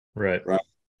 Right. Right.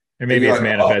 Or maybe it's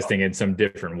manifesting in some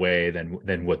different way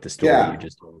than what the story you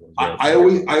just told was. I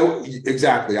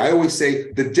always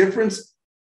say the difference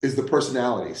is the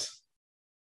personalities.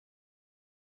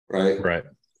 Right. Right.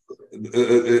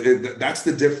 That's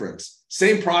the difference.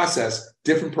 Same process,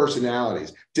 different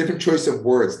personalities, different choice of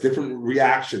words, different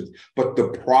reactions, but the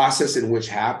process in which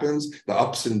happens, the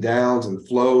ups and downs and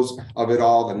flows of it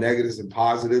all, the negatives and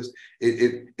positives,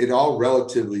 it all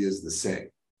relatively is the same.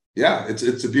 Yeah,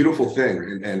 it's a beautiful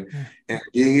thing, and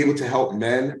being able to help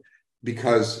men,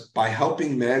 because by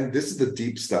helping men, this is the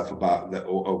deep stuff about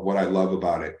of what I love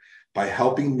about it. By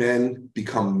helping men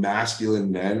become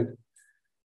masculine men,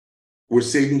 we're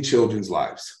saving children's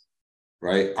lives,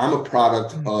 right? I'm a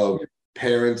product of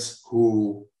parents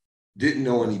who didn't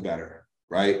know any better,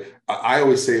 right? I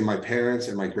always say my parents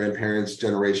and my grandparents'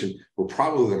 generation were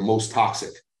probably the most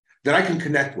toxic that I can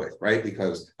connect with, right?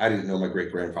 Because I didn't know my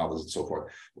great-grandfathers and so forth.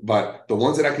 But the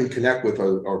ones that I can connect with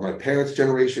are my parents'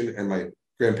 generation and my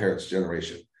grandparents'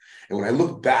 generation. And when I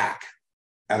look back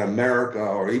at America,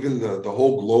 or even the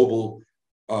whole global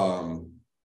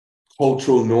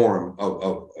cultural norm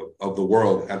of the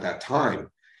world at that time,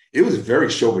 it was very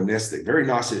chauvinistic, very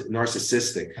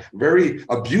narcissistic, very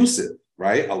abusive,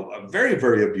 right? Very,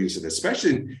 very abusive,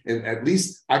 especially in, at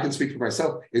least I can speak for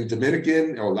myself, in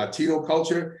Dominican or Latino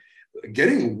culture,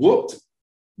 getting whooped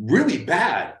really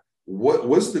bad. What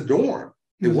was the norm?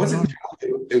 It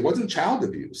wasn't child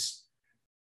abuse.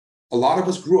 A lot of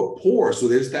us grew up poor, so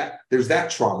there's that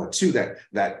trauma too that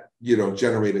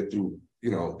generated through,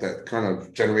 that kind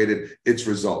of generated its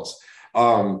results.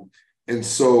 And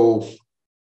so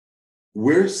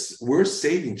we're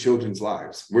saving children's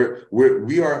lives.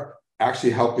 We are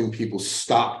actually helping people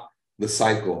stop the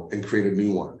cycle and create a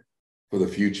new one for the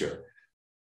future.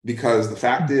 Because the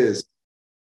fact is,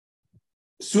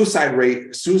 suicide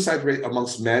rate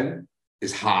amongst men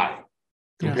is high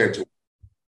compared to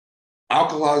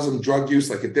alcoholism, drug use.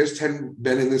 Like if there's 10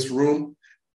 men in this room,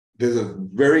 there's a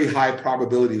very high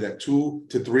probability that 2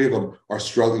 to 3 of them are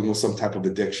struggling with some type of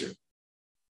addiction.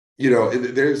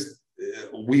 Because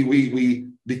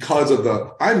of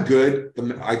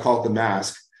I call it the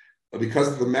mask. Because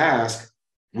of the mask,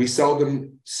 we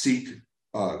seldom seek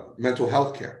mental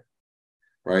health care,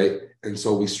 right? And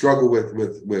so we struggle with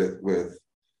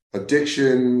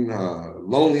addiction,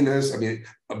 loneliness. I mean,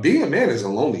 being a man is a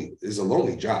lonely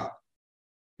job.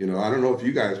 I don't know if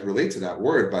you guys relate to that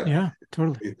word, but yeah,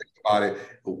 totally. If you think about it,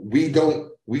 we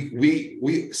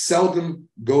seldom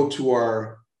go to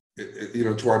our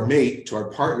mate, to our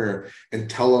partner, and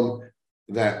tell them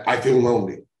that I feel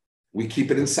lonely. We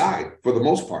keep it inside for the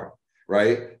most part,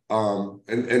 right?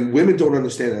 And women don't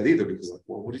understand that either, because like,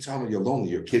 well, what are you talking about? You're lonely.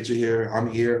 Your kids are here.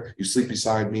 I'm here. You sleep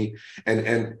beside me.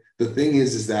 And the thing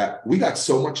is that we got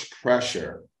so much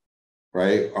pressure,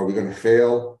 right? Are we going to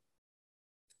fail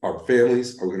our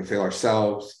families? Are we going to fail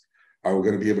ourselves? Are we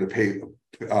going to be able to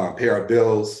pay our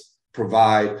bills,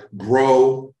 provide,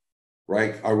 grow,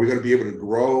 right? Are we going to be able to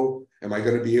grow? Am I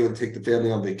going to be able to take the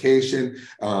family on vacation?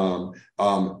 And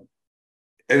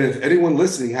if anyone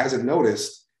listening hasn't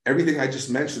noticed, everything I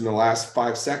just mentioned in the last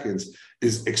 5 seconds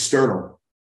is external,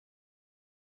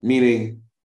 meaning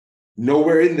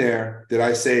nowhere in there did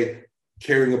I say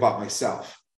caring about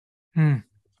myself.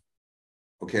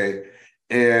 Okay.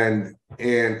 And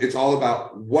it's all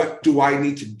about, what do I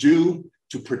need to do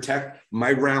to protect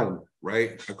my realm,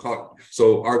 right?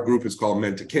 So our group is called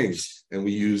Men to Kings, and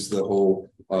we use the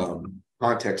whole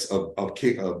context of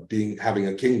having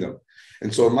a kingdom.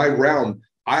 And so in my realm,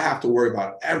 I have to worry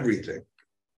about everything,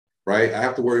 right? I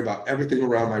have to worry about everything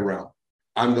around my realm.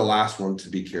 I'm the last one to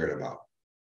be cared about.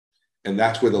 And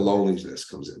that's where the loneliness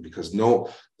comes in, because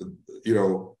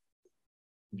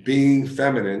being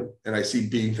feminine, and I see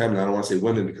being feminine, I don't want to say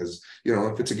women, because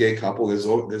if it's a gay couple, there's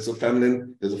a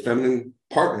feminine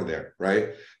partner there,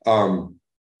 right? And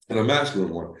a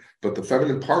masculine one. But the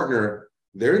feminine partner,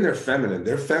 they're in their feminine.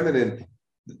 Their feminine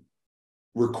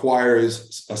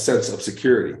requires a sense of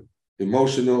security,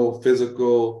 emotional,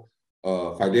 physical,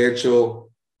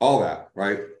 financial, all that,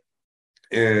 right?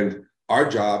 And our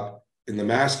job in the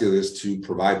masculine is to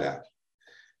provide that.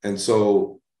 And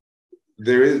so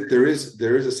there is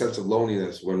a sense of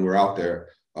loneliness when we're out there,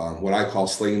 what I call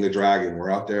slaying the dragon.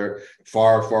 We're out there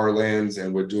far lands,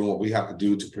 and we're doing what we have to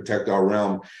do to protect our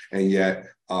realm, and yet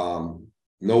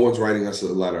no one's writing us a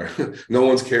letter. No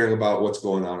one's caring about what's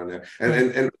going on in there,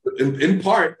 and in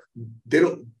part they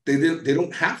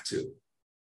don't have to,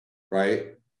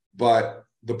 right? But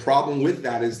the problem with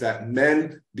that is that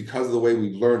men, because of the way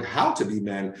we've learned how to be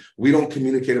men, we don't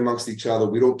communicate amongst each other.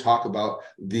 We don't talk about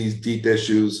these deep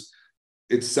issues.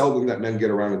 It's seldom that men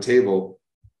get around a table.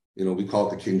 You know, we call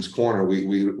it the king's corner.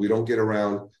 We don't get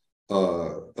around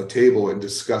a table and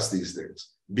discuss these things.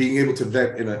 Being able to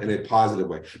vent in a positive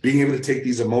way, being able to take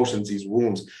these emotions, these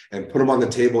wounds, and put them on the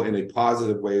table in a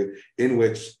positive way in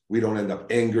which we don't end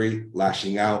up angry,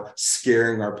 lashing out,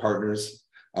 scaring our partners,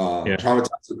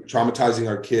 traumatizing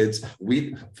our kids.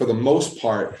 We, for the most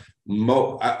part,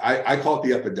 I call it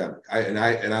the epidemic.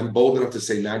 I'm bold enough to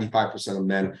say 95% of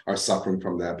men are suffering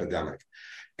from the epidemic.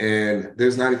 And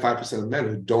there's 95% of men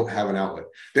who don't have an outlet.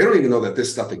 They don't even know that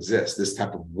this stuff exists, this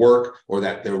type of work, or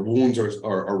that their wounds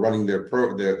are running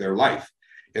their life.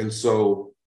 And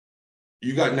so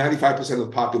you got 95% of the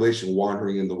population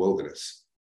wandering in the wilderness,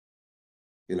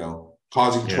 you know,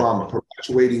 causing trauma,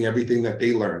 perpetuating everything that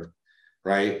they learned,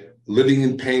 right? Living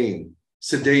in pain,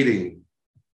 sedating,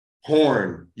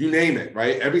 porn, you name it,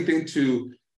 right? Everything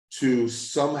to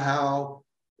somehow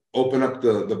open up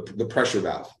the pressure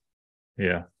valve.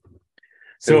 Yeah.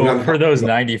 So for those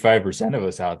 95% of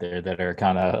us out there that are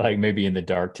kind of like maybe in the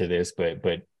dark to this, but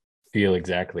feel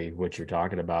exactly what you're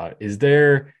talking about, are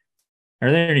there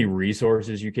any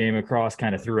resources you came across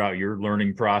kind of throughout your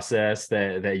learning process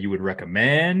that you would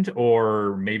recommend,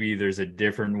 or maybe there's a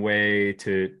different way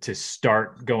to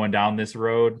start going down this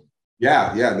road?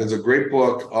 Yeah. There's a great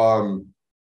book.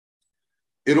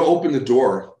 It'll open the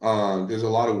door. There's a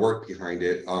lot of work behind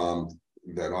it.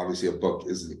 That obviously a book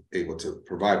isn't able to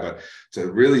provide, but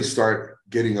to really start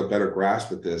getting a better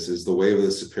grasp of this is The Way of the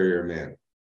Superior Man.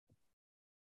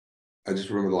 I just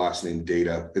remember the last name,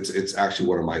 Data. It's actually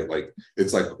one of my,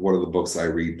 it's like one of the books I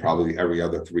read probably every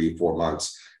other 3-4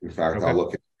 months. In fact, okay. I'll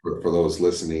look at it for those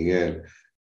listening in.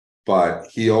 But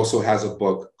he also has a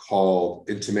book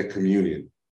called Intimate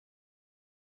Communion.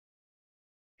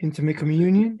 Intimate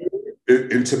Communion?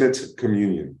 Intimate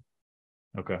Communion.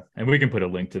 Okay. And we can put a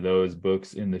link to those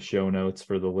books in the show notes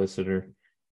for the listener.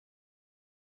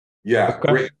 Yeah.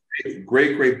 Okay.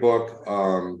 Great book.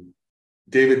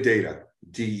 David Deida,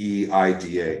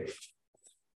 Deida.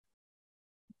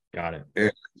 Got it.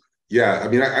 And yeah, I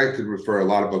mean, I could refer a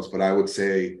lot of books, but I would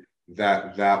say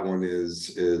that one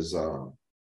is and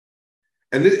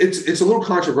it's a little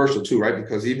controversial too, right?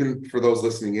 Because even for those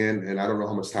listening in, and I don't know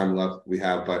how much time left we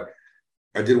have, but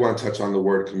I did want to touch on the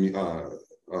word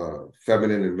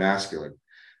feminine and masculine.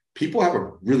 People have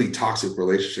a really toxic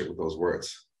relationship with those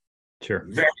words. Sure.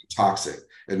 Very toxic.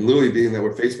 And Louis, being that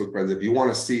we're Facebook friends, if you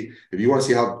want to see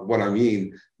what I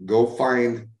mean, go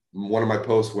find one of my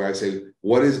posts where I say,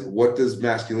 what does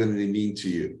masculinity mean to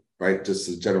you? Right? Just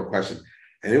a general question.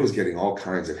 And it was getting all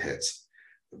kinds of hits.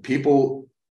 People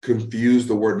confuse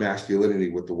the word masculinity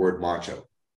with the word macho.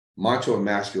 Macho and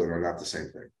masculine are not the same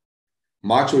thing.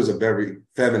 Macho is a very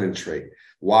feminine trait.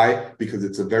 Why? Because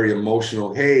it's a very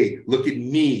emotional, hey, look at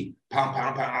me, pound,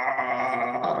 pound,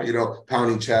 pound,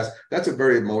 pounding chest. That's a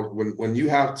very emotional, when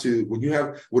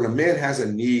a man has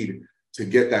a need to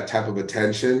get that type of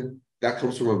attention, that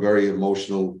comes from a very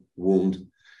emotional wound.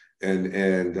 And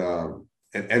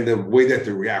the way that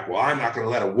they react, well, I'm not going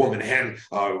to let a woman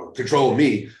control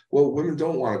me. Well, women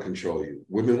don't want to control you.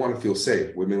 Women want to feel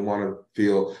safe. Women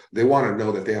they want to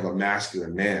know that they have a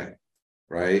masculine man.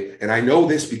 Right. And I know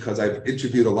this because I've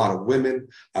interviewed a lot of women,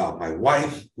 my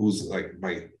wife, who's like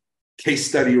my case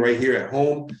study right here at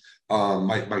home,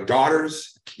 my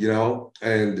daughters,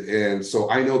 and so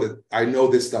I know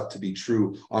this stuff to be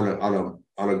true on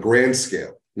a grand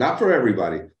scale, not for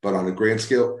everybody, but on a grand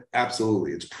scale.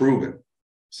 Absolutely. It's proven.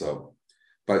 So,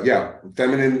 but yeah,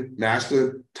 feminine,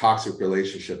 masculine, toxic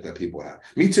relationship that people have.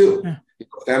 Me too. Yeah.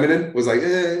 Feminine was like,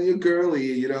 you're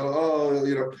girly,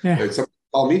 Yeah. Like some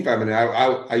call me feminine.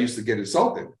 I used to get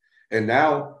insulted, and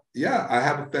now, I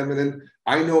have a feminine.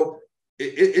 I know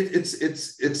it's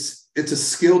a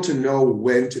skill to know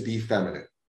when to be feminine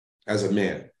as a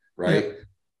man, right?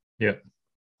 Yeah.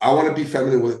 I want to be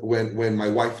feminine when my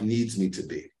wife needs me to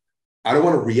be. I don't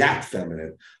want to react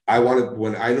feminine.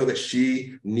 When I know that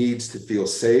she needs to feel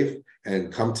safe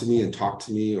and come to me and talk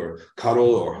to me or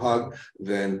cuddle or hug,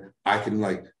 then I can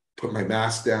put my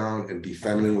mask down and be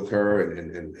feminine with her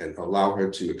and allow her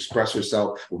to express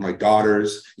herself with my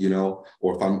daughters,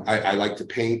 or if I like to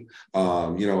paint,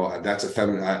 that's a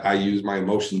feminine, I use my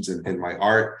emotions in my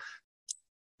art,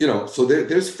 so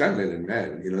there's feminine in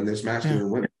men, and there's masculine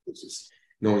in women. It's just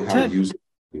knowing how to use it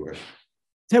anyway.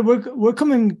 Ted, we're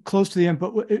coming close to the end,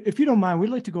 but if you don't mind, we'd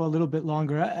like to go a little bit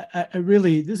longer. I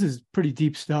really, this is pretty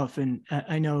deep stuff. And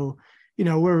I know,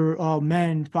 we're all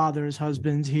men, fathers,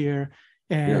 husbands here.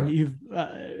 And you've,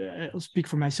 I'll speak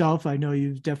for myself. I know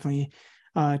you've definitely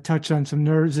touched on some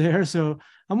nerves there. So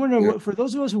I'm wondering, for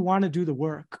those of us who want to do the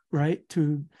work, right,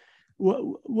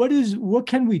 what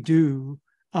can we do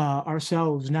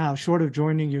ourselves now, short of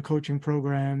joining your coaching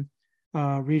program,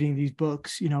 reading these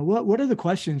books? What are the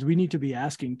questions we need to be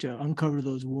asking to uncover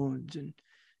those wounds? And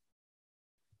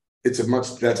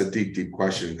that's a deep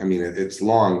question. I mean, it's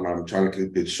long. I'm trying to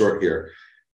keep it short here.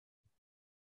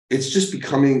 It's just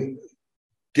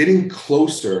getting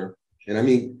closer, and I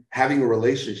mean, having a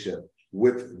relationship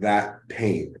with that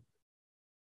pain.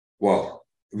 Well,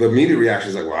 the immediate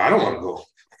reaction is like, well, I don't want to go.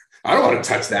 I don't want to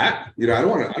touch that. I don't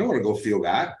want to go feel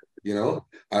that.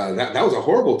 That was a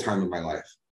horrible time in my life.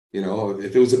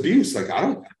 If it was abuse, like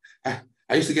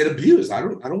I used to get abused. I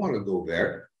don't want to go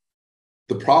there.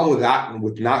 The problem with that and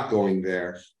with not going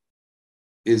there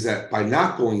is that by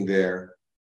not going there,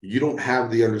 you don't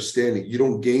have the understanding. You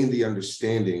don't gain the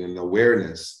understanding and the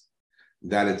awareness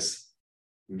that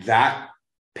that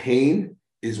pain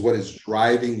is what is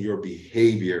driving your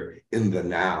behavior in the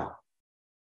now.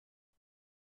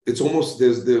 It's almost,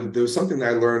 there's something that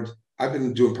I learned. I've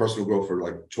been doing personal growth for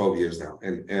like 12 years now.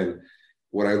 And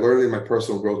what I learned in my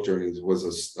personal growth journeys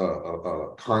was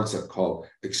a concept called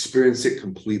experience it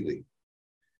completely.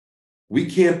 We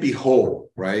can't be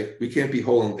whole, right? We can't be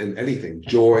whole in anything,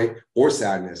 joy or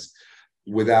sadness,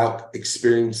 without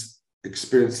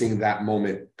experiencing that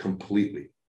moment completely,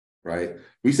 right?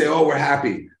 We say, oh, we're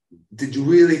happy. Did you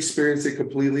really experience it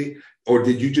completely? Or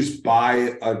did you just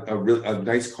buy a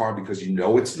nice car because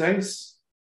it's nice,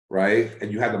 right?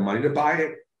 And you have the money to buy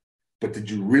it? But did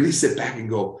you really sit back and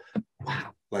go,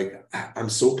 wow, like I'm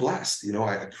so blessed.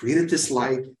 I created this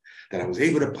life that I was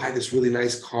able to buy this really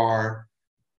nice car.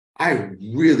 I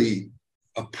really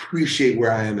appreciate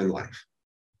where I am in life.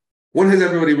 When has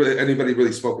anybody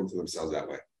really spoken to themselves that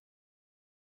way?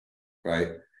 Right?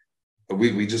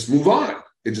 We just move on.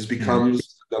 It just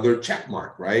becomes another check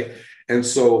mark, right? And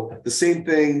so the same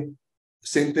thing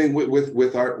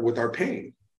with our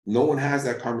pain. No one has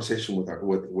that conversation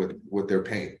with their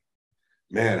pain.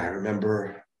 Man, I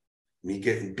remember me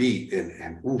getting beat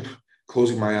and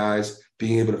closing my eyes,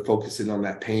 being able to focus in on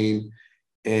that pain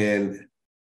and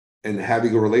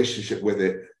having a relationship with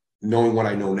it, knowing what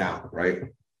I know now, right?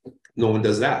 No one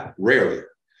does that, rarely.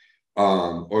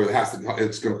 Or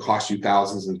it's going to cost you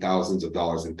thousands and thousands of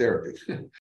dollars in therapy.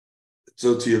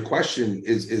 So to your question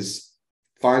is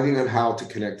finding out how to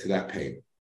connect to that pain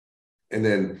and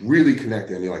then really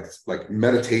connecting. I mean, like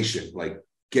meditation, like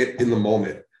get in the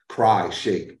moment, cry,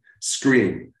 shake,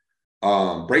 scream,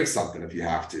 break something if you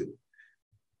have to.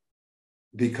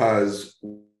 Because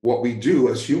what we do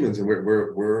as humans, and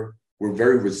we're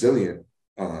very resilient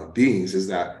beings, is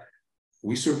that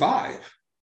we survive.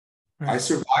 Right.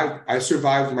 I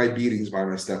survived my beatings by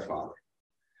my stepfather.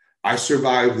 I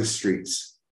survived the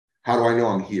streets. How do I know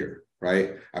I'm here?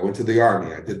 Right? I went to the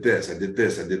army. I did this. I did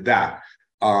that.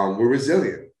 We're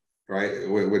resilient, right?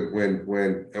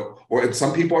 And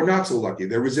some people are not so lucky.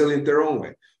 They're resilient their own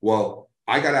way. Well,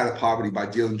 I got out of poverty by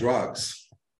dealing drugs.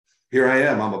 Here I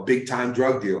am. I'm a big time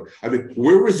drug dealer. I mean,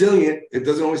 we're resilient. It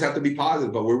doesn't always have to be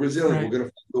positive, but we're resilient. Right. We're going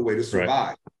to find a way to survive.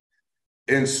 Right.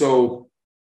 And so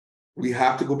we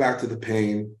have to go back to the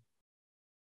pain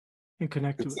and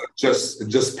connect to it.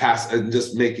 Just pass and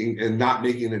just not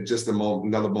making it just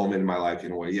another moment in my life.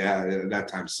 Yeah, that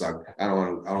time sucked. I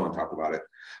don't want to talk about it.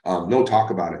 No,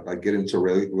 talk about it. Like get into a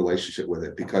relationship with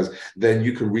it, because then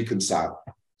you can reconcile.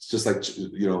 It's just like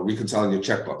reconciling your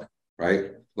checkbook,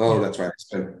 right? Oh, that's right. I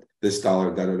spent this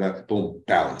dollar, boom,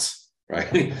 balance,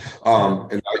 right?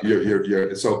 And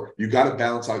you're so you got to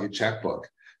balance out your checkbook,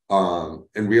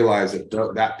 and realize that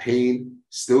that pain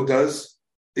still does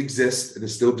exist and it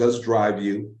still does drive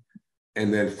you,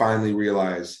 and then finally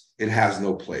realize it has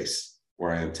no place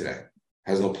where I am today. It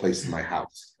has no place in my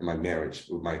house, in my marriage,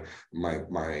 with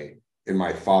in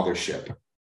my fathership.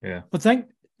 Yeah. Well,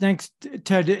 thanks,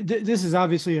 Ted. This is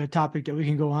obviously a topic that we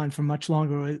can go on for much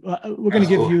longer. We're going to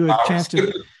give you a chance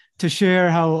to share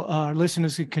how our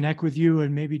listeners can connect with you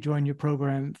and maybe join your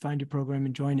program, find your program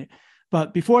and join it.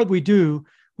 But before we do,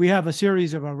 we have a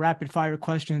series of rapid fire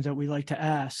questions that we like to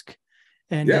ask.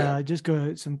 And just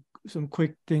go some some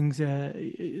quick things,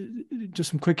 just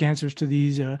some quick answers to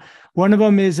these. One of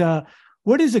them is,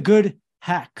 what is a good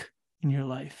hack in your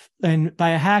life? And by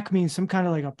a hack means some kind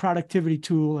of like a productivity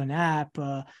tool, an app,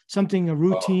 something, a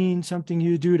routine, something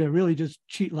you do to really just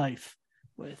cheat life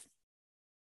with.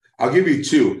 I'll give you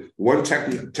two. One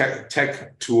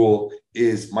tech tool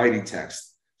is Mighty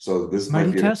Text. So this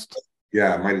Mighty Text?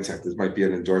 Mighty Text. This might be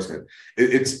an endorsement.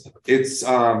 It's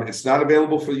not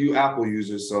available for you Apple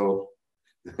users, so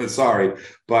sorry.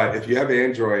 But if you have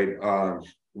Android,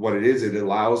 what it is, it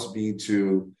allows me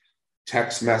to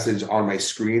text message on my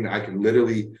screen. I can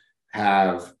literally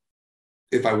have,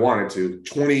 if I wanted to,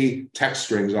 20 text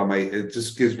strings on it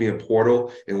just gives me a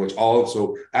portal in which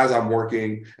so as I'm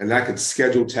working, and I could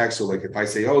schedule text. So like if I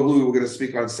say, oh, Louis, we're going to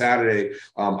speak on Saturday,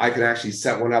 I can actually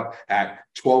set one up at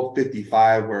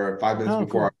 12:55 or 5 minutes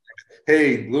before. Cool.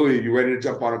 Hey, Louis, you ready to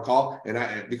jump on a call?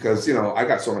 And because I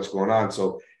got so much going on.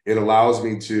 So it allows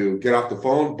me to get off the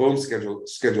phone, boom, schedule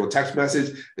a text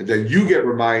message, and then you get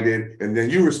reminded, and then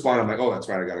you respond. I'm like, oh, that's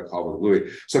right, I got a call with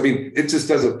Louis. So, I mean, it just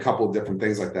does a couple of different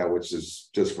things like that, which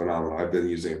is just phenomenal. I've been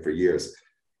using it for years.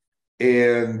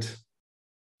 And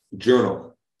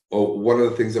journal. Oh, one of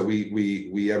the things that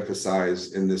we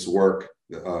emphasize in this work,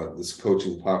 this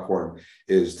coaching platform,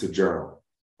 is to journal.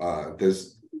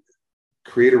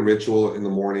 Create a ritual in the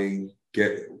morning,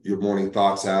 get your morning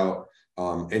thoughts out.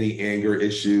 Any anger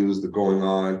issues that are going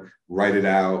on, write it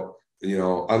out,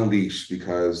 unleash,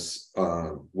 because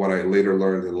what I later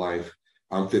learned in life,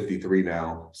 I'm 53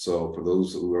 now. So for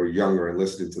those who are younger and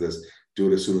listening to this, do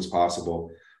it as soon as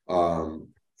possible.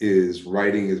 Is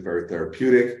writing is very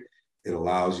therapeutic. It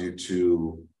allows you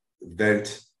to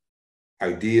vent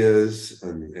ideas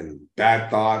and bad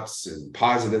thoughts and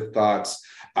positive thoughts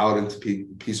out into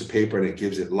piece of paper, and it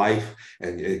gives it life,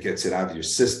 and it gets it out of your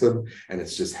system, and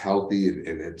it's just healthy,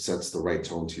 and it sets the right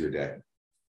tone to your day.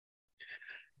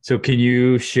 So can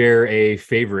you share a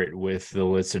favorite with the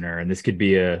listener? And this could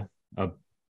be a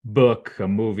book, a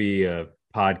movie, a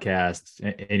podcast,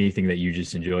 anything that you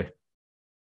just enjoy.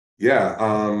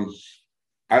 Yeah.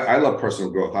 I love personal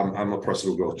growth. I'm a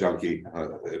personal growth junkie,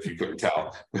 if you couldn't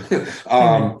tell.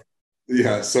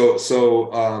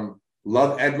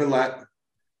 Love Ed Millett.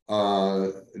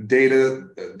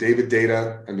 David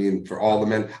Data. I mean, for all the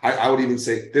men, I would even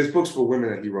say there's books for women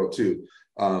that he wrote too.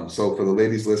 So for the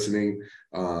ladies listening,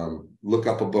 look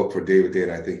up a book for David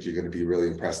Data. I think you're going to be really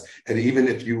impressed. And even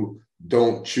if you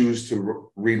don't choose to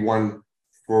read one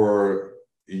for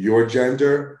your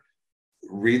gender,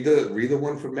 read the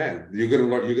one for men. You're going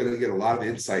to get a lot of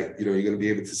insight. You're going to be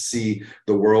able to see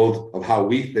the world of how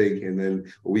we think, and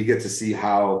then we get to see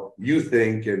how you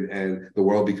think, and the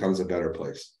world becomes a better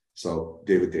place. So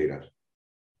David Data.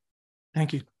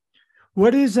 Thank you.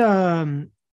 What is one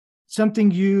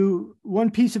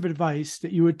piece of advice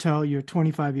that you would tell your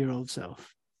 25-year-old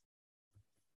self?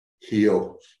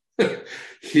 Heal.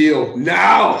 Heal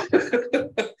now.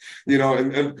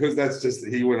 And because that's just,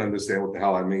 he wouldn't understand what the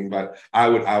hell I mean, but I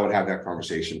would have that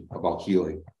conversation about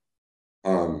healing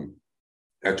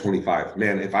at 25.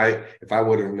 Man, if I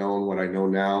would have known what I know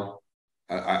now,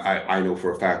 I know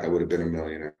for a fact I would have been a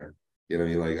millionaire.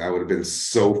 Like I would have been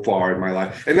so far in my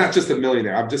life, and not just a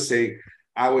millionaire. I'm just saying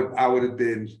I would have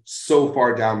been so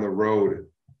far down the road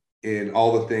in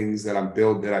all the things that I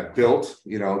built,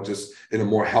 just in a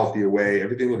more healthier way.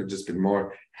 Everything would have just been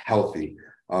more healthy.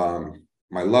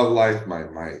 My love life,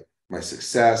 my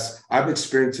success, I'm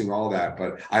experiencing all that,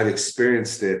 but I've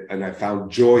experienced it and I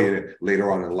found joy in it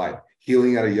later on in life.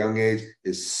 Healing at a young age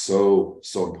is so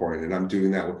important. And I'm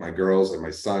doing that with my girls and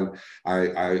my son.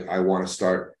 I want to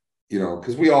start,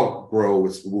 because we all grow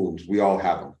with wounds. We all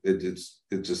have them. It's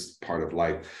just part of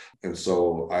life. And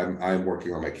so I'm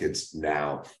working on my kids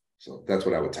now. So that's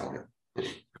what I would tell him.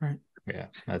 Great. Yeah,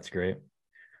 that's great.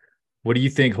 What do you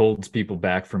think holds people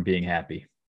back from being happy?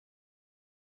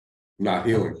 Not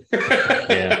healing.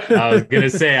 Yeah, I was gonna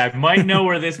say I might know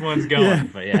where this one's going,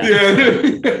 but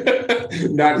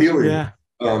not healing. Yeah.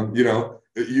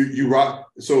 You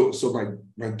rock. So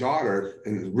my daughter,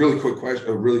 and a really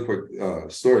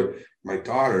quick story. My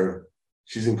daughter,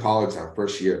 she's in college now,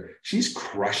 first year. She's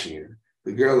crushing it.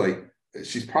 The girl,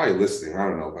 she's probably listening. I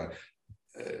don't know, but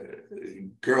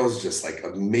girl's just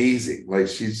amazing.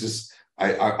 She's just,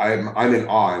 I'm in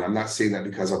awe, and I'm not saying that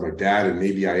because I'm her dad, and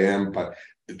maybe I am, but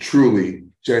truly,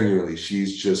 genuinely,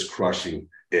 she's just crushing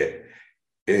it.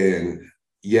 And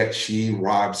yet she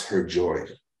robs her joy.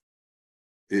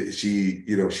 She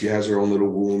has her own little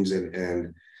wounds,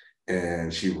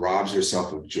 and she robs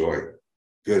herself of joy.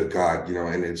 Good God,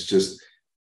 and it's just,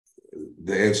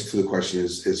 the answer to the question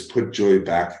is put joy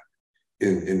back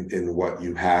in what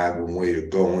you have and where you're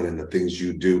going and the things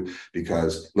you do,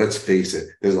 because let's face it,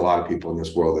 there's a lot of people in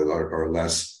this world that are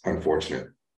less unfortunate,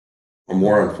 or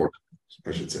more unfortunate,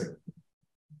 I should say.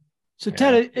 So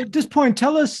Ted, at this point,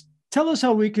 tell us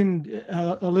how we can,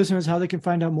 our listeners, how they can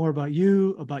find out more about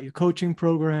you, about your coaching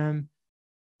program,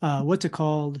 what's it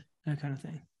called, that kind of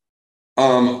thing.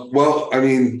 Well, I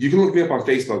mean, you can look me up on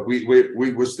Facebook.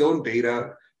 We're still in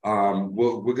beta.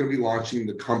 We're going to be launching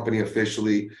the company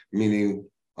officially, meaning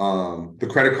the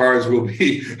credit cards will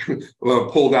be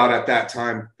pulled out at that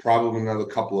time, probably another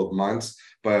couple of months.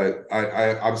 But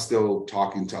I'm still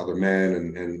talking to other men,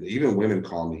 and even women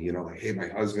call me, you know, like, hey, my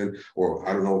husband, or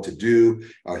I don't know what to do.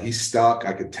 He's stuck.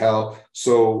 I could tell.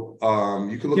 So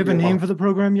you can look. Do you have a name for the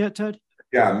program yet, Ted?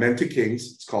 Yeah, Men to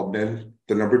Kings. It's called Men,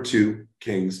 the number 2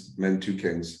 Kings, Men to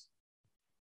Kings.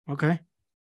 Okay.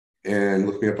 And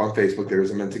look me up on Facebook.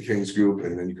 There's a Men to Kings group,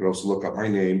 and then you can also look up my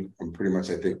name. I'm pretty much,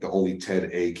 I think, the only Ted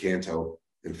A. Canto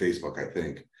in Facebook, I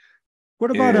think. What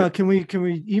about can we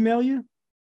email you?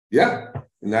 Yeah,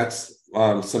 and that's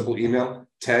simple email,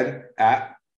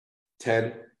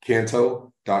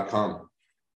 ted@tedcanto.com.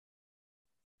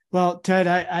 Well, Ted,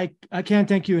 I can't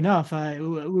thank you enough.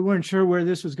 We weren't sure where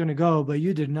this was going to go, but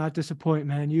you did not disappoint,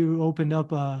 man. You opened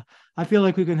up. I feel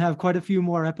like we can have quite a few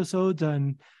more episodes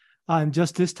on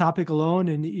just this topic alone,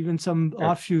 and even some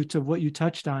offshoots of what you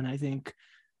touched on. I think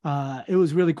it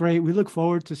was really great. We look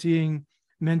forward to seeing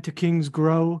Men to Kings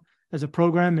grow as a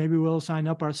program. Maybe we'll sign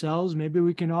up ourselves. Maybe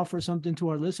we can offer something to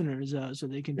our listeners so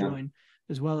they can join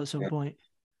as well at some point.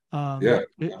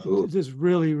 This has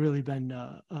really, really been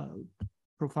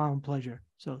profound pleasure.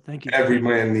 So thank you. Every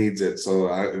man needs it.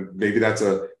 So maybe that's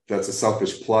a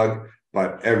selfish plug,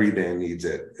 but every man needs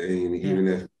it. And even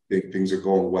if things are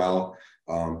going well,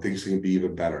 things can be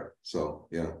even better. So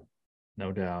yeah.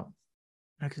 No doubt.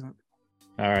 Excellent.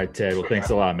 All right, Ted. Well, thanks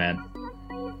a lot, man.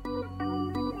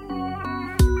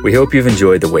 We hope you've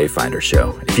enjoyed the Wayfinder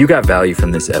Show. If you got value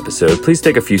from this episode, please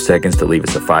take a few seconds to leave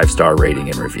us a 5-star rating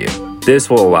and review.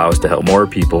 This will allow us to help more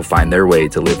people find their way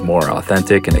to live more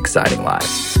authentic and exciting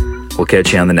lives. We'll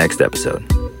catch you on the next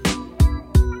episode.